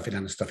down and stuff it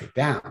down and stuff it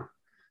down.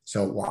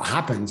 So what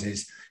happens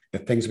is the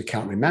things we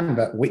can't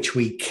remember, which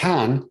we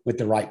can with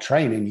the right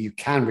training, you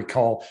can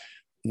recall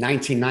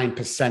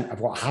 99% of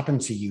what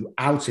happened to you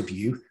out of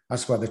you.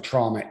 That's where the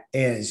trauma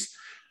is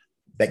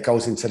that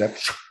goes into the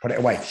put it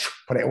away.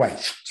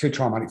 Too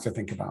traumatic to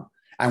think about.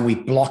 And we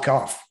block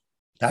off.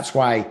 That's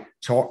why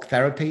talk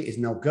therapy is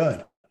no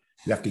good.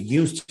 You have to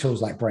use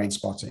tools like brain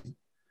spotting.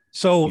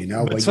 So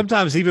but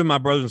sometimes even my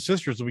brothers and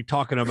sisters will be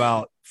talking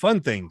about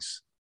fun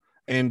things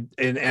and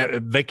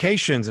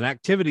vacations and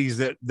activities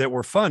that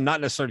were fun, not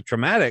necessarily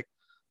traumatic,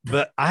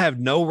 but I have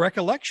no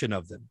recollection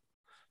of them.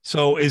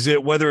 So is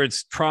it, whether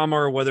it's trauma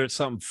or whether it's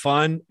something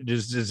fun,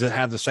 does it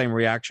have the same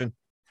reaction?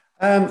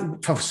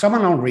 For some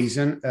unknown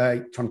reason,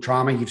 from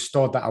trauma, you've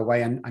stored that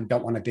away and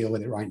don't want to deal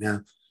with it right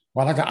now.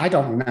 Well, I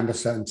don't remember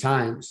certain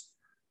times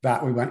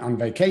that we went on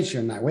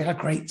vacation, that we had a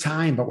great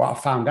time. But what I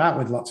found out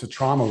with lots of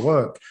trauma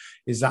work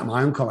is that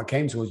my uncle that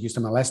came to us used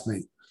to molest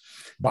me.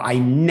 But I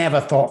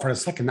never thought for a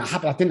second that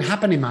happened. That didn't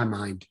happen in my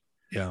mind.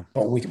 Yeah.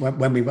 But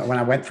when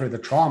I went through the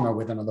trauma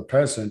with another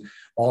person,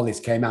 all this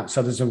came out.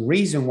 So there's a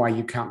reason why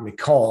you can't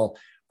recall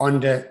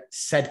under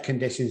said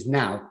conditions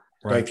now.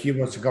 Right. But if you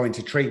were to go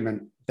into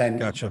treatment, then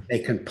they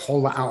can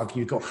pull that out of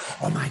you. Go,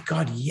 oh my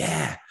God,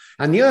 yeah.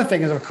 And the other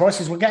thing is, of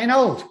course, is we're getting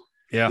old.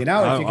 Yeah.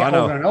 If you get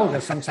older and older,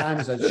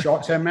 sometimes a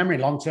short-term memory,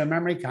 long-term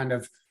memory kind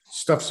of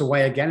stuffs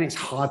away again. It's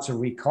hard to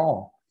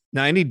recall.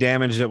 Now, any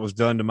damage that was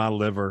done to my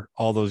liver,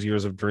 all those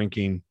years of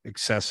drinking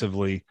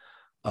excessively,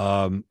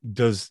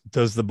 Does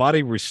the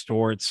body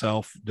restore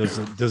itself? Does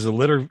the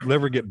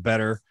liver get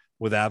better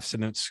with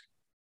abstinence?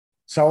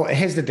 So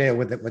here's the deal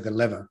with the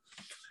liver.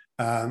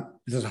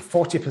 There's a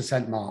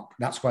 40% mark.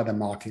 That's where the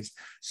mark is.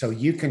 So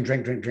you can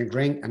drink,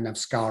 and have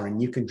scarring.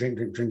 You can drink,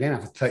 and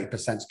have a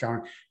 30%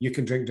 scarring. You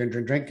can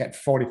drink, get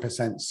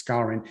 40%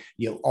 scarring.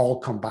 You'll all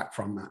come back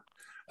from that.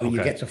 When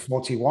you get to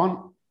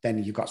 41,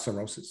 then you've got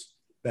cirrhosis.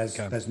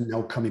 There's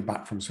no coming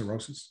back from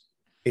cirrhosis.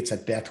 It's a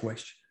death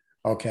wish.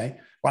 Okay.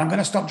 Well, I'm going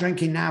to stop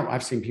drinking now.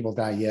 I've seen people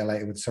die a year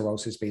later with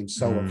cirrhosis being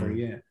sober for a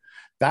year.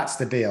 That's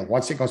the deal.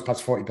 Once it goes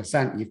past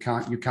 40%,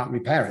 you can't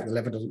repair it. The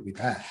liver doesn't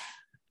repair.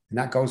 And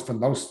that goes for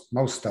most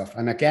stuff.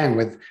 And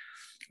again,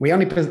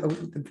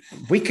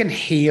 we can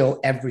heal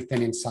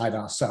everything inside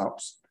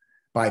ourselves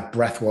by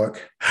breath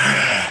work.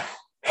 10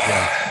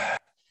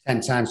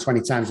 times,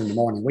 20 times in the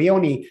morning. We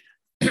only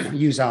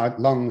use our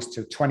lungs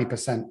to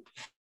 20%,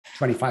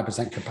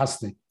 25%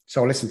 capacity.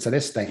 So listen to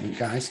this statement,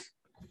 guys.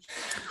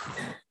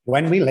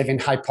 When we live in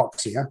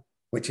hypoxia,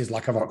 which is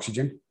lack of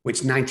oxygen,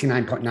 which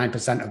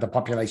 99.9% of the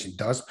population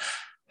does,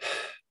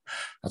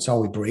 that's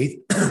all we breathe.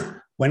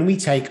 When we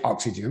take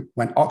oxygen,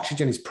 when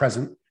oxygen is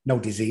present, no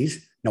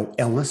disease, no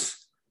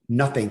illness,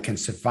 nothing can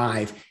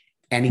survive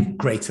any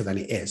greater than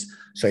it is.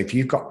 So if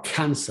you've got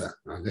cancer,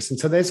 listen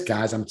to this,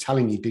 guys, I'm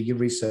telling you, do your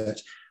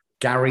research.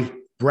 Gary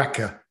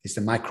Brecker is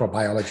the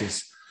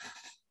microbiologist.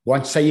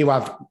 Once, say you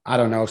have, I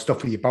don't know,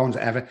 stuff with your bones,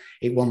 whatever,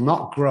 it will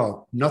not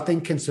grow.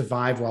 Nothing can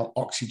survive while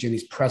oxygen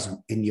is present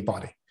in your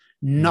body.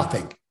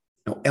 Nothing.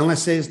 No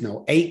illnesses,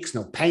 no aches,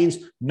 no pains,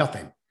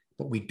 nothing.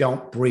 But we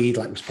don't breathe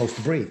like we're supposed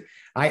to breathe.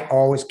 I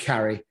always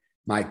carry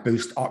my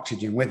boost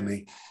oxygen with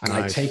me, and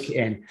I take it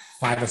in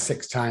 5 or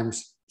 6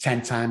 times,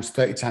 10 times,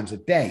 30 times a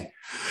day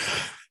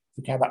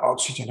to get that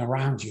oxygen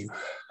around you.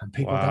 And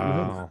people don't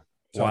know.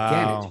 So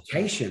again,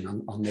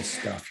 education on this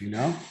stuff, you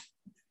know?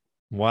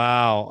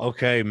 Wow.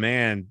 Okay,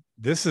 man.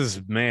 This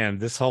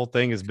whole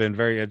thing has been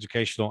very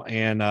educational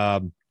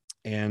and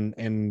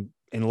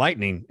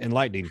enlightening.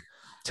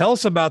 Tell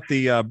us about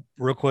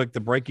real quick,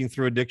 the Breaking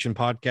Through Addiction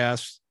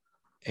podcast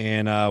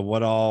and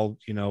what all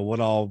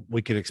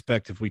we could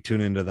expect if we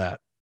tune into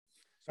that.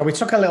 So we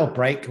took a little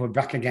break. We're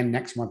back again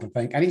next month, I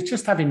think. And it's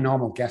just having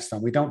normal guests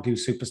on. We don't do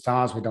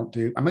superstars. We've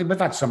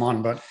had some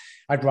on, but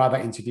I'd rather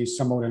introduce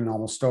someone with a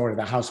normal story,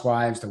 the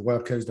housewives, the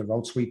workers, the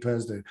road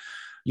sweepers, the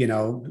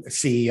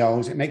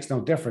CEOs. It makes no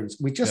difference.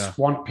 We just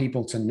want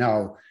people to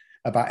know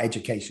about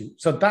education.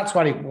 So that's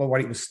what it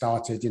was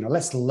started.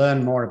 Let's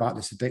learn more about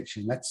this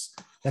addiction. Let's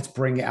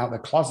bring it out of the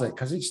closet,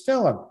 because it's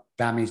still a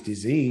damaged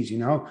disease.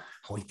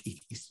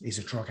 He's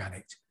a drug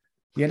addict.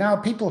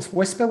 People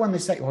whisper when they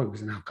say, "Oh, he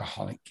was an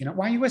alcoholic."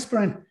 Why are you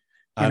whispering?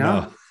 I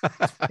know.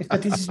 It's a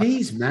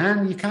disease,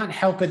 man. You can't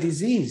help a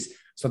disease.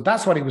 So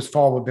that's what it was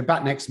for. We'll be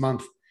back next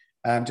month.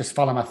 Just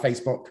follow my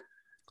Facebook,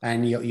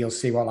 and you'll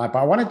see what I. But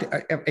I want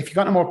to. If you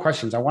got no more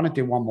questions, I want to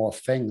do one more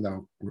thing,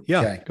 though. Yeah,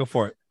 okay. Go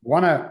for it.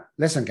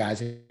 Listen,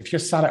 guys. If you're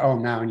sat at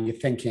home now and you're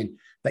thinking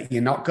that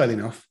you're not good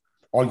enough,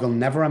 or you'll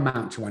never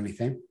amount to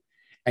anything,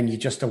 and you're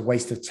just a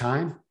waste of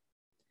time,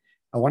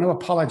 I want to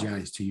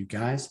apologize to you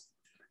guys,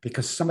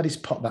 because somebody's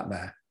put that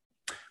there.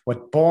 We're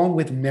born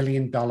with $1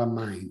 million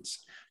minds.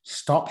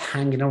 Stop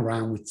hanging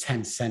around with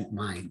 10-cent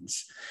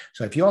minds.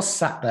 So if you're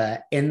sat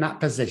there in that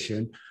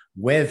position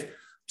with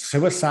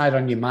suicide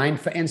on your mind,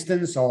 for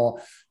instance,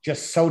 or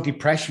just so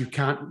depressed you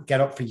can't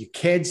get up for your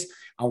kids,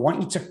 I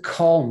want you to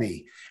call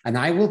me, and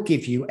I will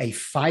give you a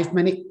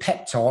 5-minute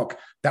pep talk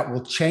that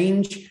will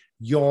change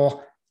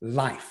your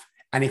life.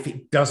 And if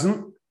it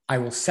doesn't, I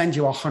will send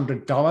you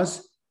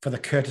 $100 for the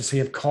courtesy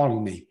of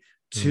calling me.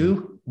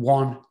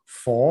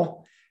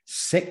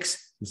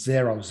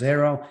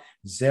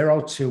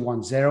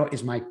 214-600-0210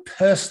 is my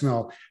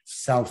personal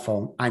cell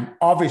phone. I'm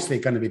obviously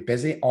going to be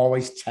busy.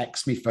 Always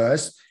text me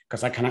first,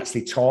 because I can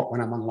actually talk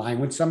when I'm online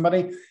with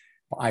somebody.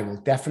 But I will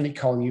definitely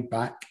call you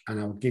back, and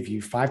I'll give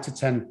you 5 to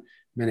 10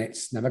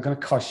 minutes. Never going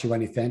to cost you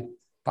anything,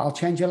 but I'll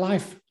change your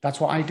life.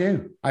 That's what I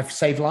do. I've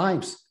saved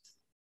lives.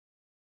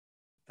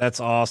 That's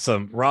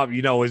awesome. Rob,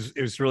 it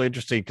was really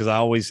interesting, because I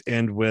always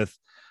end with,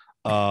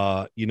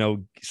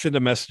 send a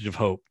message of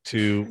hope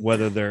to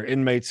whether they're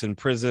inmates in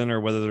prison or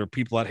whether they're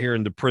people out here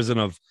in the prison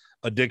of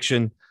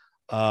addiction.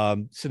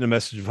 Send a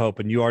message of hope.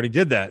 And you already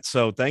did that.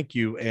 So thank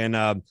you. And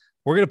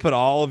we're going to put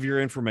all of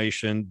your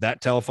information,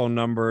 that telephone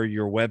number,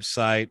 your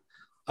website,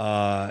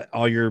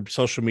 all your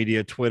social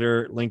media,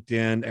 Twitter,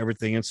 LinkedIn,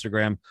 everything,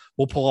 Instagram.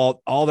 We'll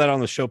pull all that on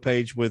the show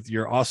page with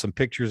your awesome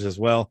pictures as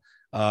well.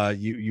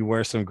 You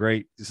wear some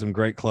great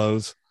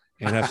clothes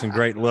and have some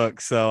great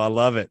looks. So I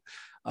love it.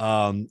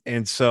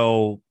 And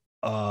so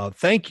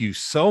thank you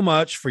so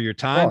much for your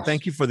time.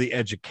 Thank you for the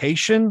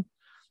education,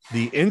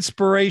 the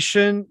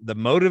inspiration, the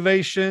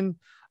motivation,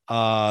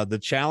 the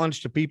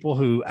challenge to people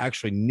who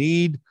actually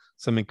need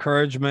some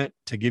encouragement,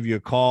 to give you a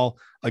call.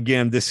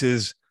 Again, this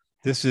is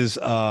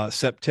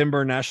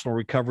September, National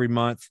Recovery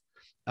Month.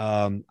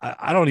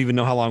 I don't even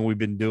know how long we've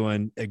been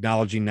doing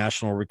acknowledging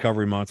National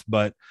Recovery Month,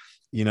 but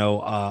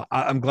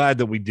I'm glad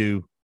that we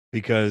do,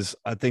 because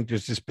I think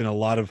there's just been a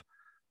lot of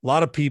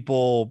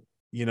people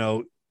you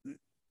know,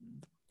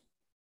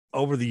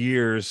 over the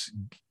years,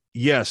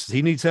 yes,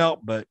 he needs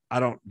help, but I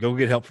don't go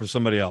get help from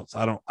somebody else.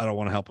 I don't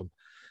want to help him.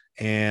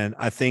 And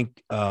I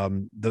think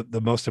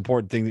the most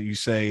important thing that you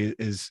say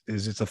is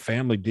it's a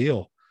family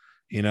deal.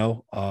 You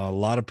know, a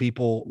lot of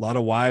people, a lot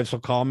of wives will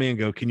call me and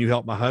go, "Can you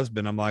help my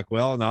husband?" I'm like,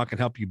 "Well, no, I can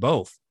help you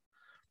both."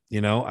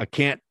 You know,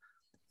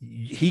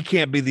 he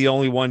can't be the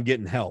only one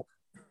getting help.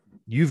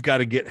 You've got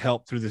to get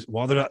help through this.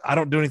 Well, I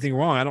don't do anything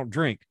wrong. I don't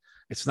drink.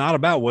 It's not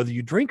about whether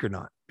you drink or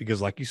not,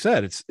 because like you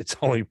said, it's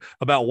only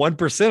about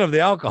 1% of the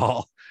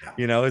alcohol,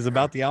 you know, is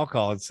about the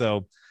alcohol. And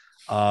so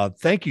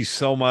thank you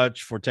so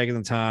much for taking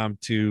the time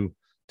to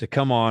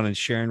come on and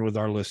sharing with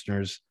our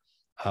listeners.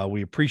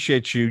 We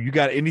appreciate you. You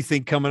got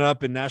anything coming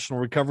up in National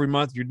Recovery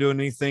Month? You're doing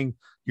anything?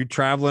 You're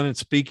traveling and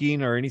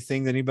speaking, or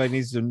anything that anybody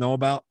needs to know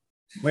about?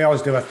 We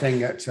always do a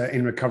thing at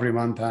in Recovery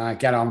Month. I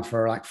get on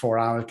for like 4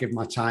 hours, give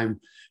my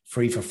time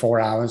free for 4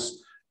 hours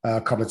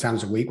a couple of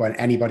times a week, where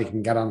anybody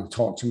can get on and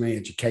talk to me.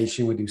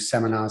 Education, we do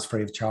seminars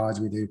free of charge.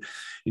 We do,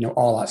 you know,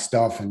 all that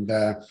stuff. And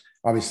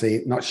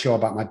obviously not sure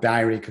about my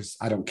diary because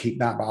I don't keep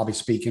that, but I'll be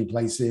speaking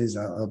places.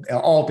 It'll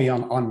all be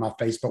on my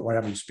Facebook,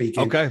 wherever I'm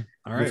speaking. Okay.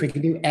 All right. If we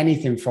can do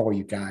anything for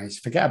you guys,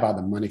 forget about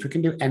the money. If we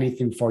can do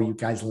anything for you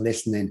guys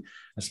listening,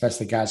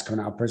 especially guys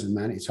coming out of prison,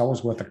 man, it's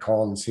always worth a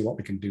call and see what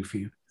we can do for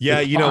you.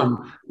 Yeah. We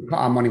put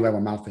our money where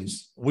our mouth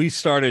is. We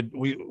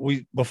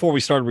before we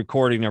started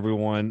recording,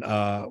 everyone,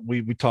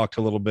 we talked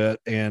a little bit,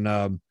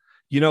 and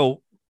you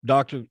know,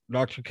 Dr.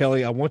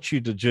 Kelly, I want you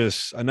to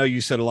I know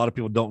you said a lot of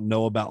people don't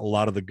know about a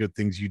lot of the good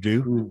things you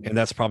do, and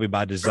that's probably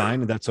by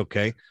design, and that's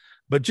okay.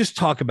 But just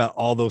talk about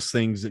all those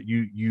things that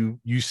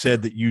you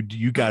said that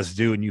you guys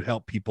do, and you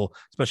help people,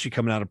 especially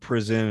coming out of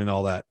prison and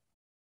all that.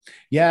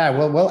 Yeah,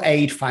 we'll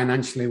aid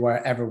financially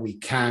wherever we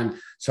can.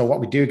 So what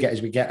we do get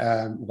is we get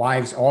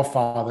wives or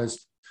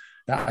fathers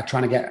that are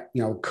trying to get,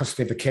 you know,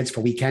 custody of the kids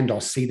for weekend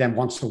or see them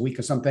once a week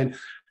or something.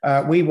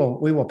 We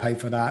will pay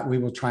for that. We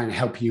will try and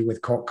help you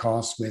with court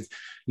costs, with,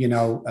 you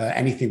know,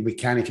 anything we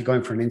can. If you're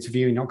going for an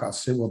interview, you've not got a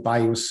suit, we'll buy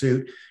you a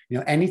suit. You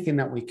know, anything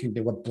that we can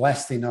do. We're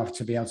blessed enough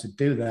to be able to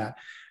do that.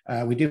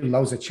 We do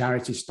loads of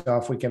charity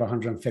stuff. We give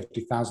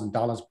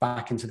 $150,000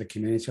 back into the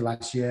community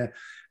last year.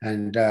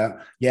 And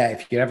yeah,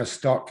 if you're ever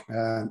stuck,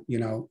 you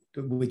know,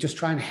 we just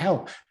try and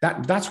help.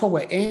 That's what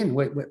we're in.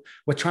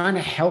 We're trying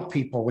to help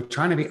people. We're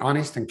trying to be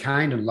honest and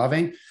kind and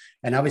loving.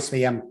 And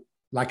obviously, I'm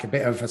like a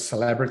bit of a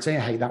celebrity. I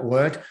hate that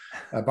word,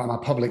 but I'm a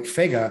public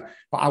figure.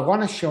 But I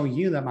want to show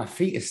you that my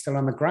feet is still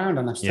on the ground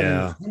and I'm still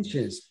in the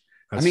trenches.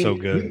 That's so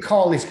good. You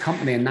call this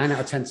company, and 9 out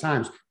of 10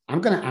 times,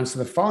 I'm going to answer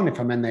the phone if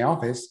I'm in the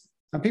office.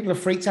 And people are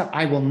freaked out.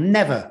 I will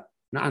never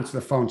not answer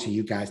the phone to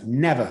you guys.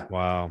 Never.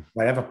 Wow.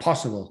 Wherever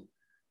possible.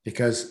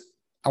 Because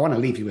I want to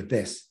leave you with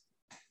this.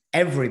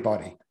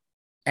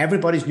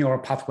 Everybody's neural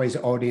pathways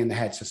are already in the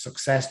head. So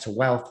success, to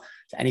wealth,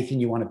 to anything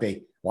you want to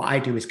be. What I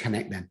do is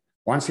connect them.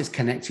 Once it's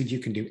connected, you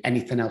can do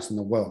anything else in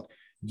the world.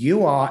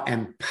 You are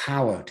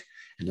empowered.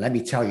 And let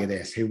me tell you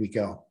this. Here we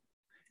go.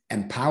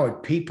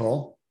 Empowered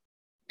people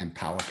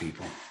empower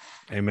people.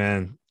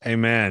 Amen.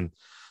 Amen.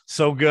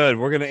 So good.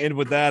 We're going to end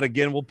with that.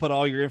 Again, we'll put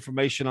all your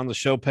information on the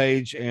show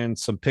page and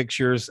some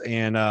pictures.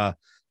 And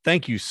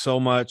thank you so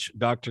much,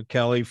 Dr.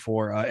 Kelly,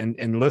 for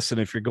and listen,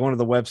 if you're going to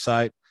the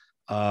website,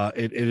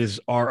 it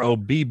is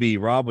ROBB,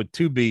 Rob with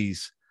 2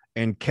 B's,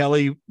 and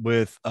Kelly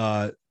with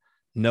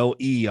no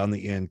E on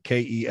the end,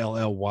 Kelly,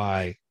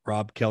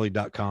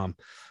 robkelly.com.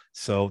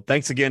 So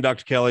thanks again,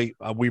 Dr. Kelly.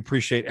 We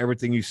appreciate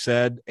everything you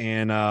said,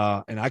 and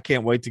I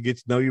can't wait to get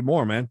to know you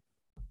more, man.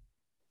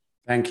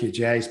 Thank you,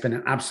 Jay. It's been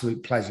an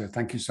absolute pleasure.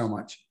 Thank you so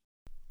much.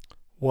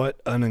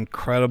 What an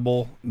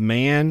incredible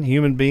man,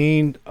 human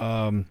being,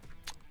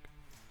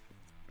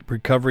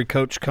 recovery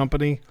coach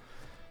company.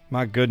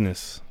 My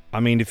goodness. I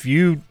mean, if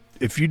you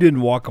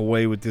didn't walk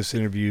away with this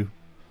interview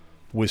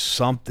with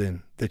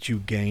something that you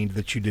gained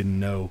that you didn't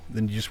know,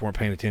 then you just weren't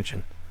paying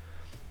attention.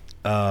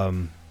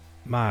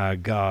 My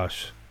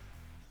gosh.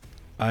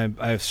 I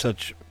have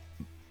such,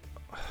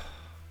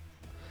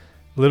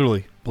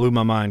 literally blew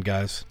my mind,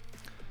 guys.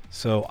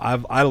 So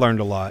I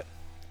learned a lot.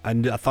 I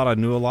thought I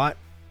knew a lot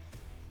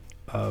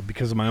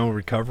because of my own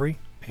recovery,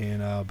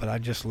 and but I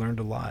just learned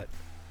a lot.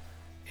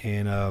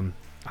 And I'm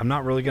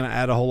not really going to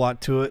add a whole lot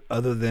to it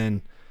other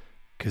than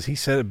because he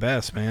said it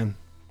best, man.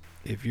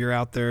 If you're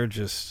out there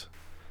just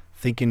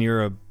thinking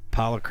you're a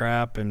pile of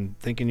crap and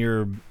thinking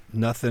you're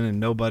nothing and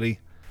nobody,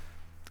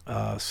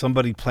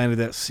 somebody planted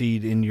that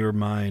seed in your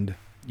mind,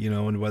 you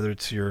know, and whether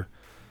it's your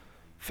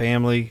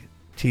family,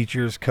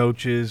 teachers,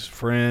 coaches,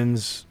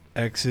 friends,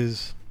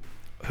 exes,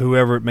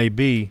 whoever it may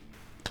be,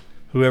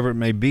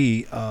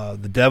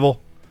 the devil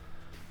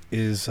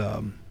is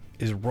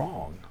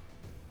wrong.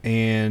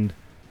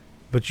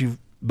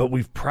 But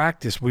we've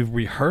practiced, we've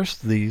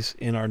rehearsed these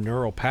in our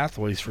neural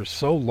pathways for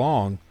so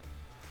long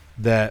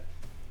that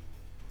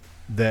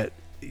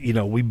you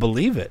know, we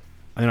believe it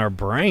in our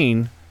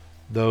brain.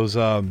 Those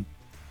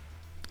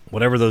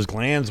whatever those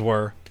glands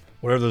were,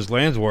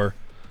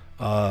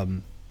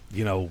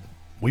 you know,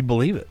 we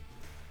believe it.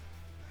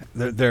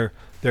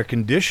 They're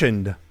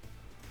conditioned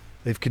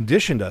they've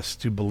conditioned us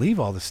to believe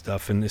all this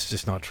stuff, and it's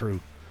just not true.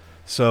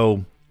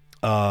 So,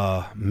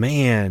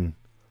 man,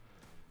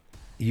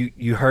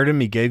 you heard him.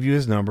 He gave you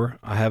his number.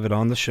 I have it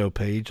on the show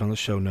page, on the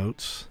show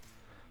notes.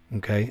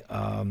 Okay.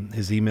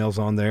 His email's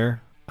on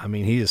there. I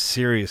mean, he is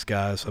serious,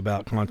 guys,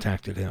 about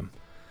contacting him.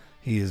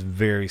 He is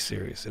very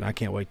serious, and I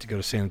can't wait to go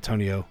to San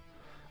Antonio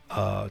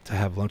to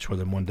have lunch with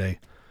him one day.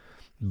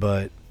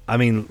 But I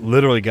mean,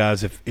 literally,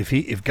 guys,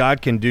 if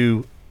God can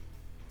do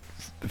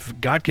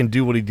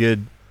what he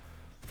did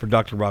for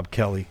Dr. Rob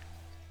Kelly,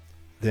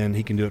 then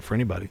he can do it for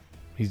anybody.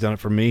 He's done it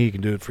for me. He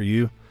can do it for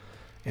you.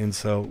 And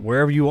so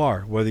wherever you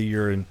are, whether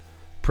you're in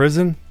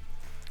prison,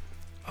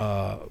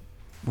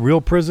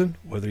 real prison,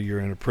 whether you're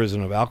in a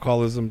prison of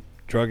alcoholism,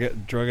 drug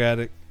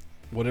addict,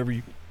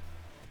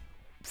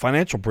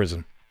 financial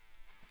prison,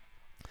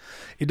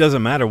 it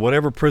doesn't matter.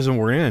 Whatever prison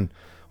we're in,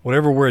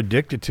 whatever we're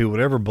addicted to,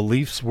 whatever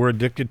beliefs we're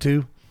addicted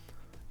to,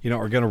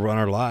 are going to run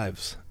our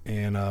lives.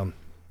 And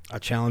I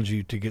challenge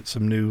you to get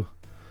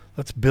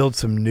let's build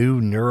some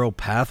new neural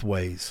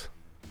pathways.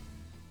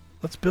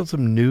 Let's build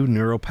some new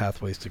neural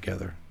pathways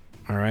together.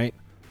 All right?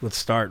 Let's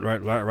start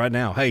right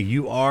now. Hey,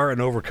 you are an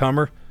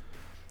overcomer.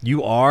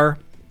 You are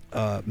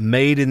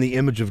made in the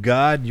image of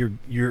God.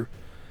 You're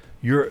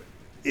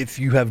if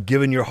you have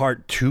given your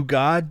heart to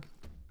God,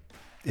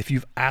 if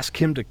you've asked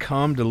him to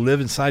come to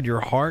live inside your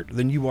heart,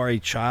 then you are a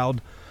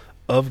child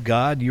of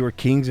God. You are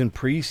kings and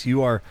priests.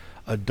 You are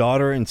a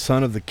daughter and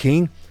son of the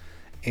King.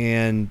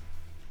 And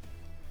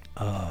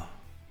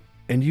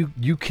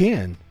you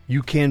can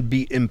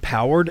be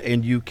empowered,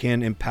 and you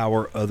can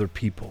empower other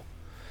people.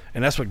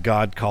 And that's what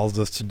God calls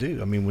us to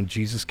do. I mean, when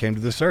Jesus came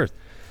to this earth,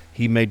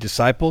 he made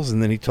disciples,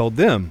 and then he told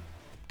them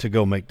to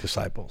go make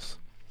disciples.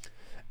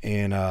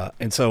 And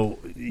so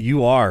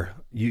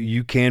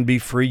you can be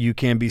free. You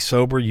can be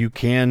sober. You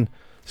can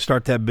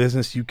start that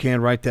business. You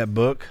can write that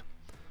book.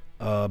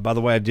 By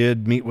the way, I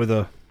did meet with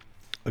a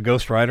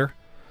ghostwriter.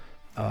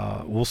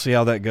 We'll see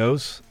how that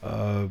goes.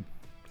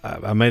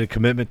 I made a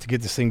commitment to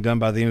get this thing done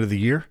by the end of the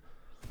year.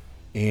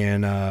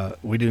 And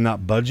we did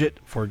not budget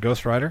for a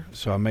ghostwriter,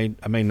 so I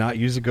may not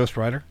use a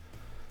ghostwriter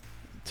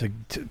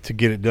to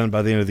get it done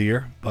by the end of the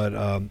year. But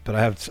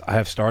I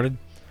have started.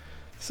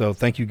 So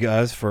thank you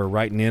guys for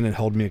writing in and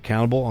holding me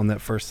accountable on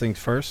that first things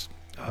first.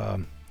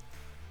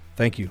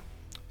 Thank you.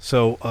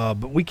 So,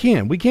 but we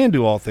can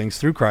do all things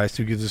through Christ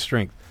who gives us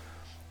strength.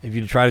 If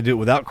you try to do it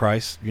without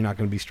Christ, you're not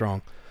going to be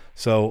strong.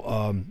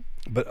 So,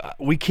 but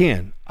we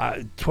can.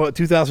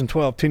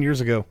 2012, 10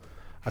 years ago,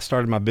 I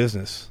started my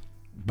business.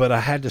 But I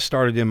had to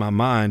start it in my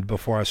mind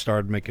before I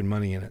started making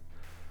money in it.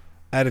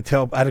 I had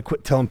to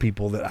quit telling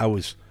people that I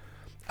was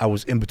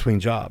in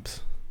between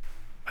jobs.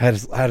 I had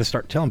to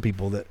start telling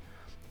people that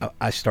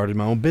I started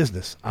my own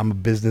business. I'm a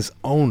business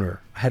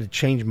owner. I had to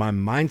change my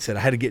mindset. I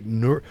had to get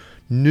new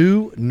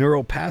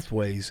neural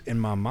pathways in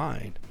my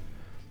mind.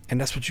 And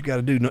that's what you got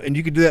to do. And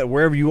you can do that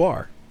wherever you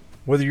are,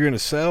 whether you're in a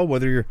cell,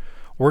 whether you're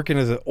working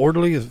as an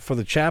orderly for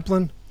the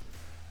chaplain,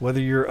 whether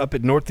you're up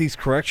at Northeast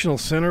Correctional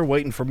Center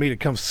waiting for me to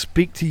come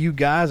speak to you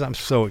guys. I'm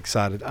so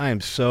excited. I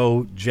am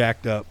so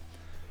jacked up.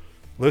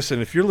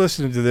 Listen, if you're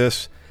listening to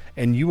this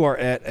and you are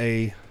at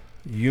a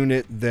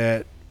unit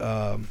that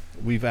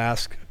we've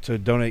asked to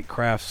donate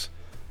crafts,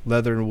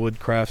 leather and wood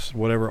crafts,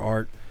 whatever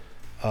art,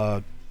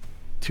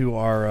 to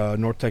our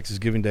North Texas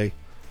Giving Day,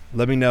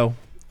 let me know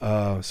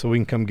so we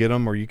can come get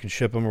them, or you can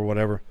ship them or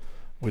whatever.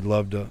 We'd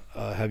love to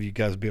have you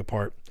guys be a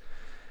part.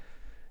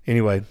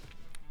 Anyway,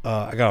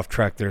 I got off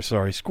track there.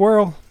 Sorry,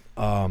 squirrel.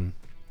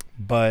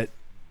 But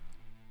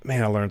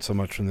man, I learned so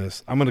much from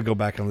this. I'm going to go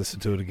back and listen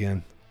to it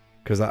again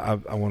because I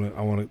want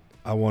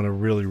to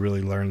really,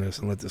 really learn this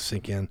and let this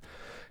sink in.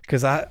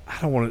 Because I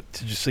don't want it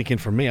to just sink in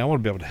for me. I want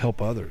to be able to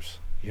help others,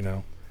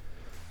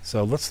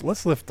 So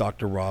let's lift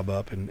Dr. Rob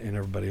up and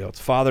everybody else.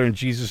 Father, in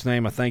Jesus'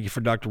 name, I thank you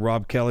for Dr.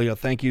 Rob Kelly. I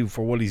thank you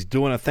for what he's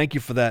doing. I thank you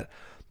for that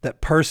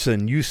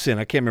person you sent.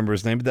 I can't remember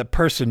his name, but that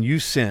person you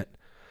sent.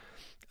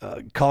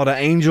 Call it an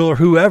angel or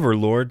whoever,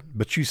 Lord,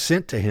 but you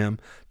sent to him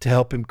to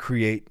help him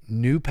create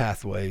new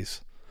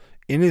pathways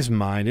in his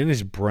mind, in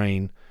his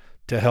brain,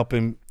 to help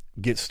him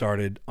get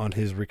started on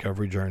his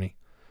recovery journey.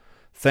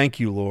 Thank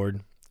you,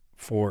 Lord,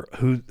 for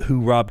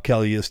who Rob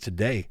Kelly is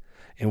today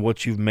and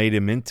what you've made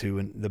him into,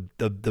 and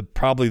the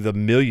probably the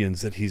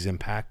millions that he's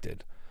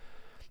impacted.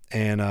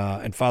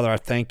 And Father, I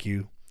thank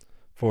you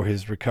for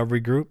his recovery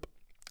group.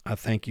 I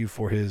thank you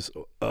for his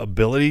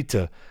ability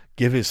to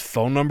give his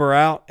phone number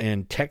out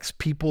and text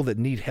people that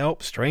need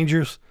help,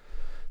 strangers.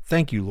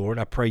 Thank you, Lord.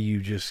 I pray you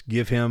just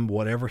give him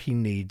whatever he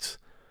needs.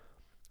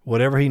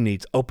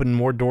 Open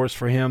more doors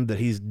for him that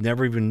he's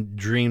never even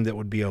dreamed that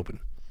would be open.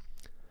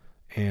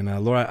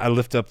 And Lord, I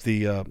lift up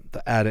the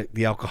addict,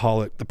 the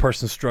alcoholic, the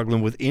person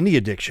struggling with any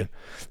addiction.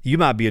 You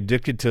might be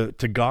addicted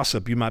to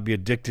gossip. You might be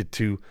addicted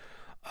to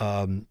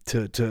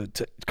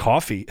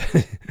coffee.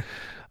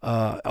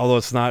 Although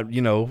it's not,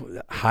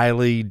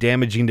 highly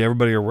damaging to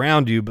everybody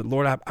around you. But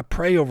Lord, I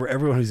pray over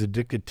everyone who's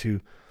addicted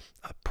to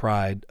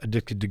pride,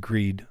 addicted to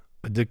greed,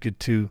 addicted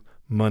to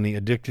money,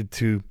 addicted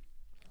to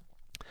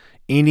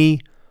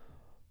any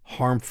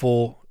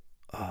harmful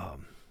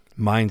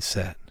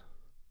mindset,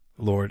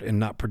 Lord, and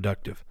not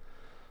productive.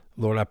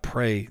 Lord, I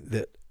pray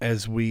that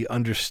as we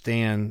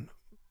understand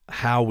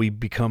how we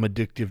become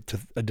addicted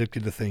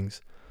to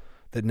things,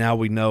 that now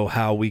we know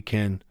how we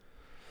can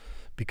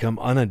become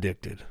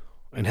unaddicted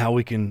and how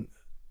we can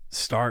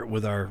start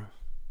with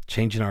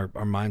changing our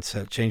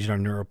mindset, changing our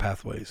neural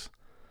pathways.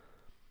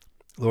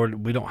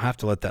 Lord, we don't have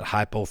to let that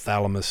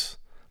hypothalamus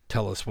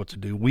tell us what to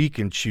do. We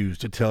can choose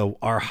to tell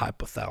our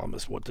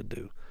hypothalamus what to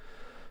do.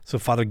 So,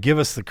 Father, give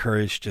us the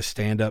courage to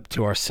stand up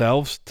to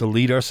ourselves, to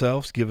lead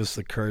ourselves. Give us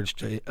the courage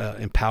to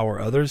empower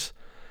others.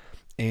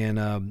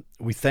 And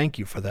we thank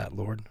you for that,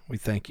 Lord. We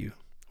thank you.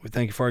 We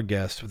thank you for our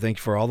guests. We thank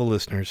you for all the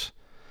listeners.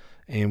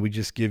 And we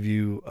just give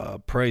you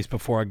praise.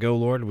 Before I go,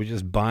 Lord, we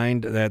just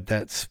bind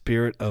that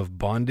spirit of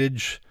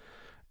bondage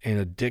and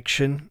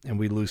addiction, and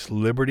we loose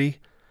liberty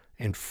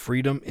and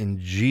freedom in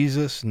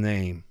Jesus'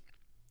 name.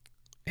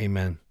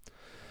 Amen.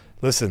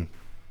 Listen,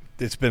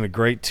 it's been a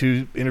great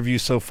 2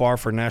 interviews so far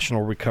for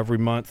National Recovery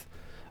Month.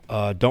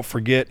 Don't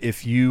forget,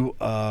 if you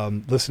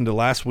listened to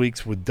last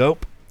week's with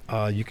Dope,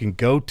 you can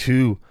go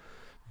to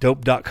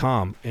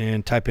dope.com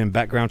and type in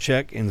background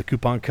check in the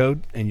coupon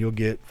code, and you'll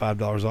get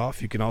 $5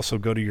 off. You can also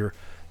go to your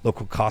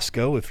local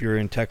Costco. If you're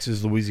in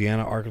Texas,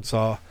 Louisiana,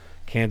 Arkansas,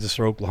 Kansas,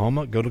 or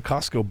Oklahoma, go to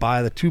Costco,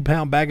 buy the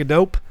 2-pound bag of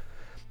dope,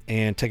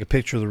 and take a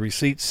picture of the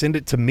receipt. Send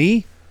it to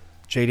me,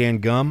 Jaydan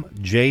Gumm,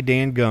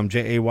 JaydanGumm,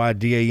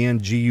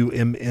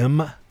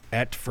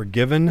 at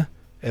Forgiven,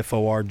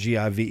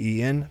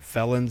 FORGIVEN,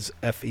 felons,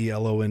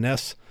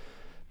 FELONS.org.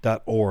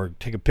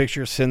 Take a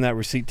picture, send that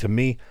receipt to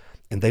me,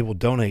 and they will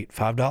donate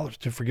 $5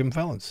 to Forgiven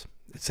Felons.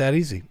 It's that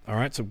easy. All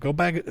right. So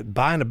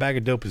buying a bag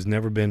of dope has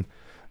never been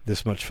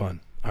this much fun.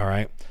 All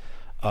right.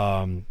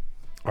 All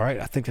right.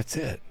 I think that's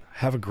it.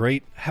 Have a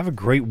great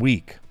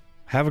week.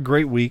 Have a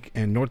great week.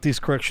 And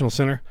Northeast Correctional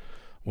Center,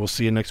 we'll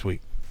see you next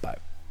week. Bye.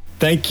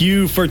 Thank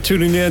you for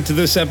tuning in to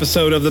this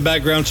episode of the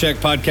Background Check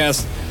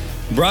Podcast,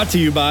 brought to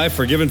you by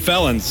Forgiven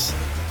Felons,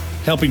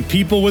 helping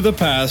people with a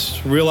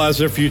past realize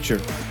their future.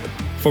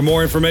 For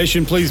more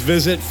information, please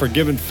visit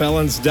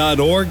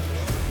forgivenfelons.org.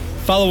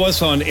 Follow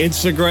us on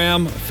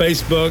Instagram,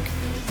 Facebook,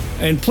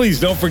 and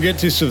please don't forget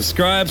to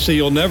subscribe so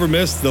you'll never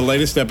miss the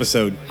latest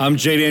episode. I'm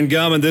Jaydan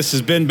Gumm, and this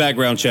has been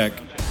Background Check.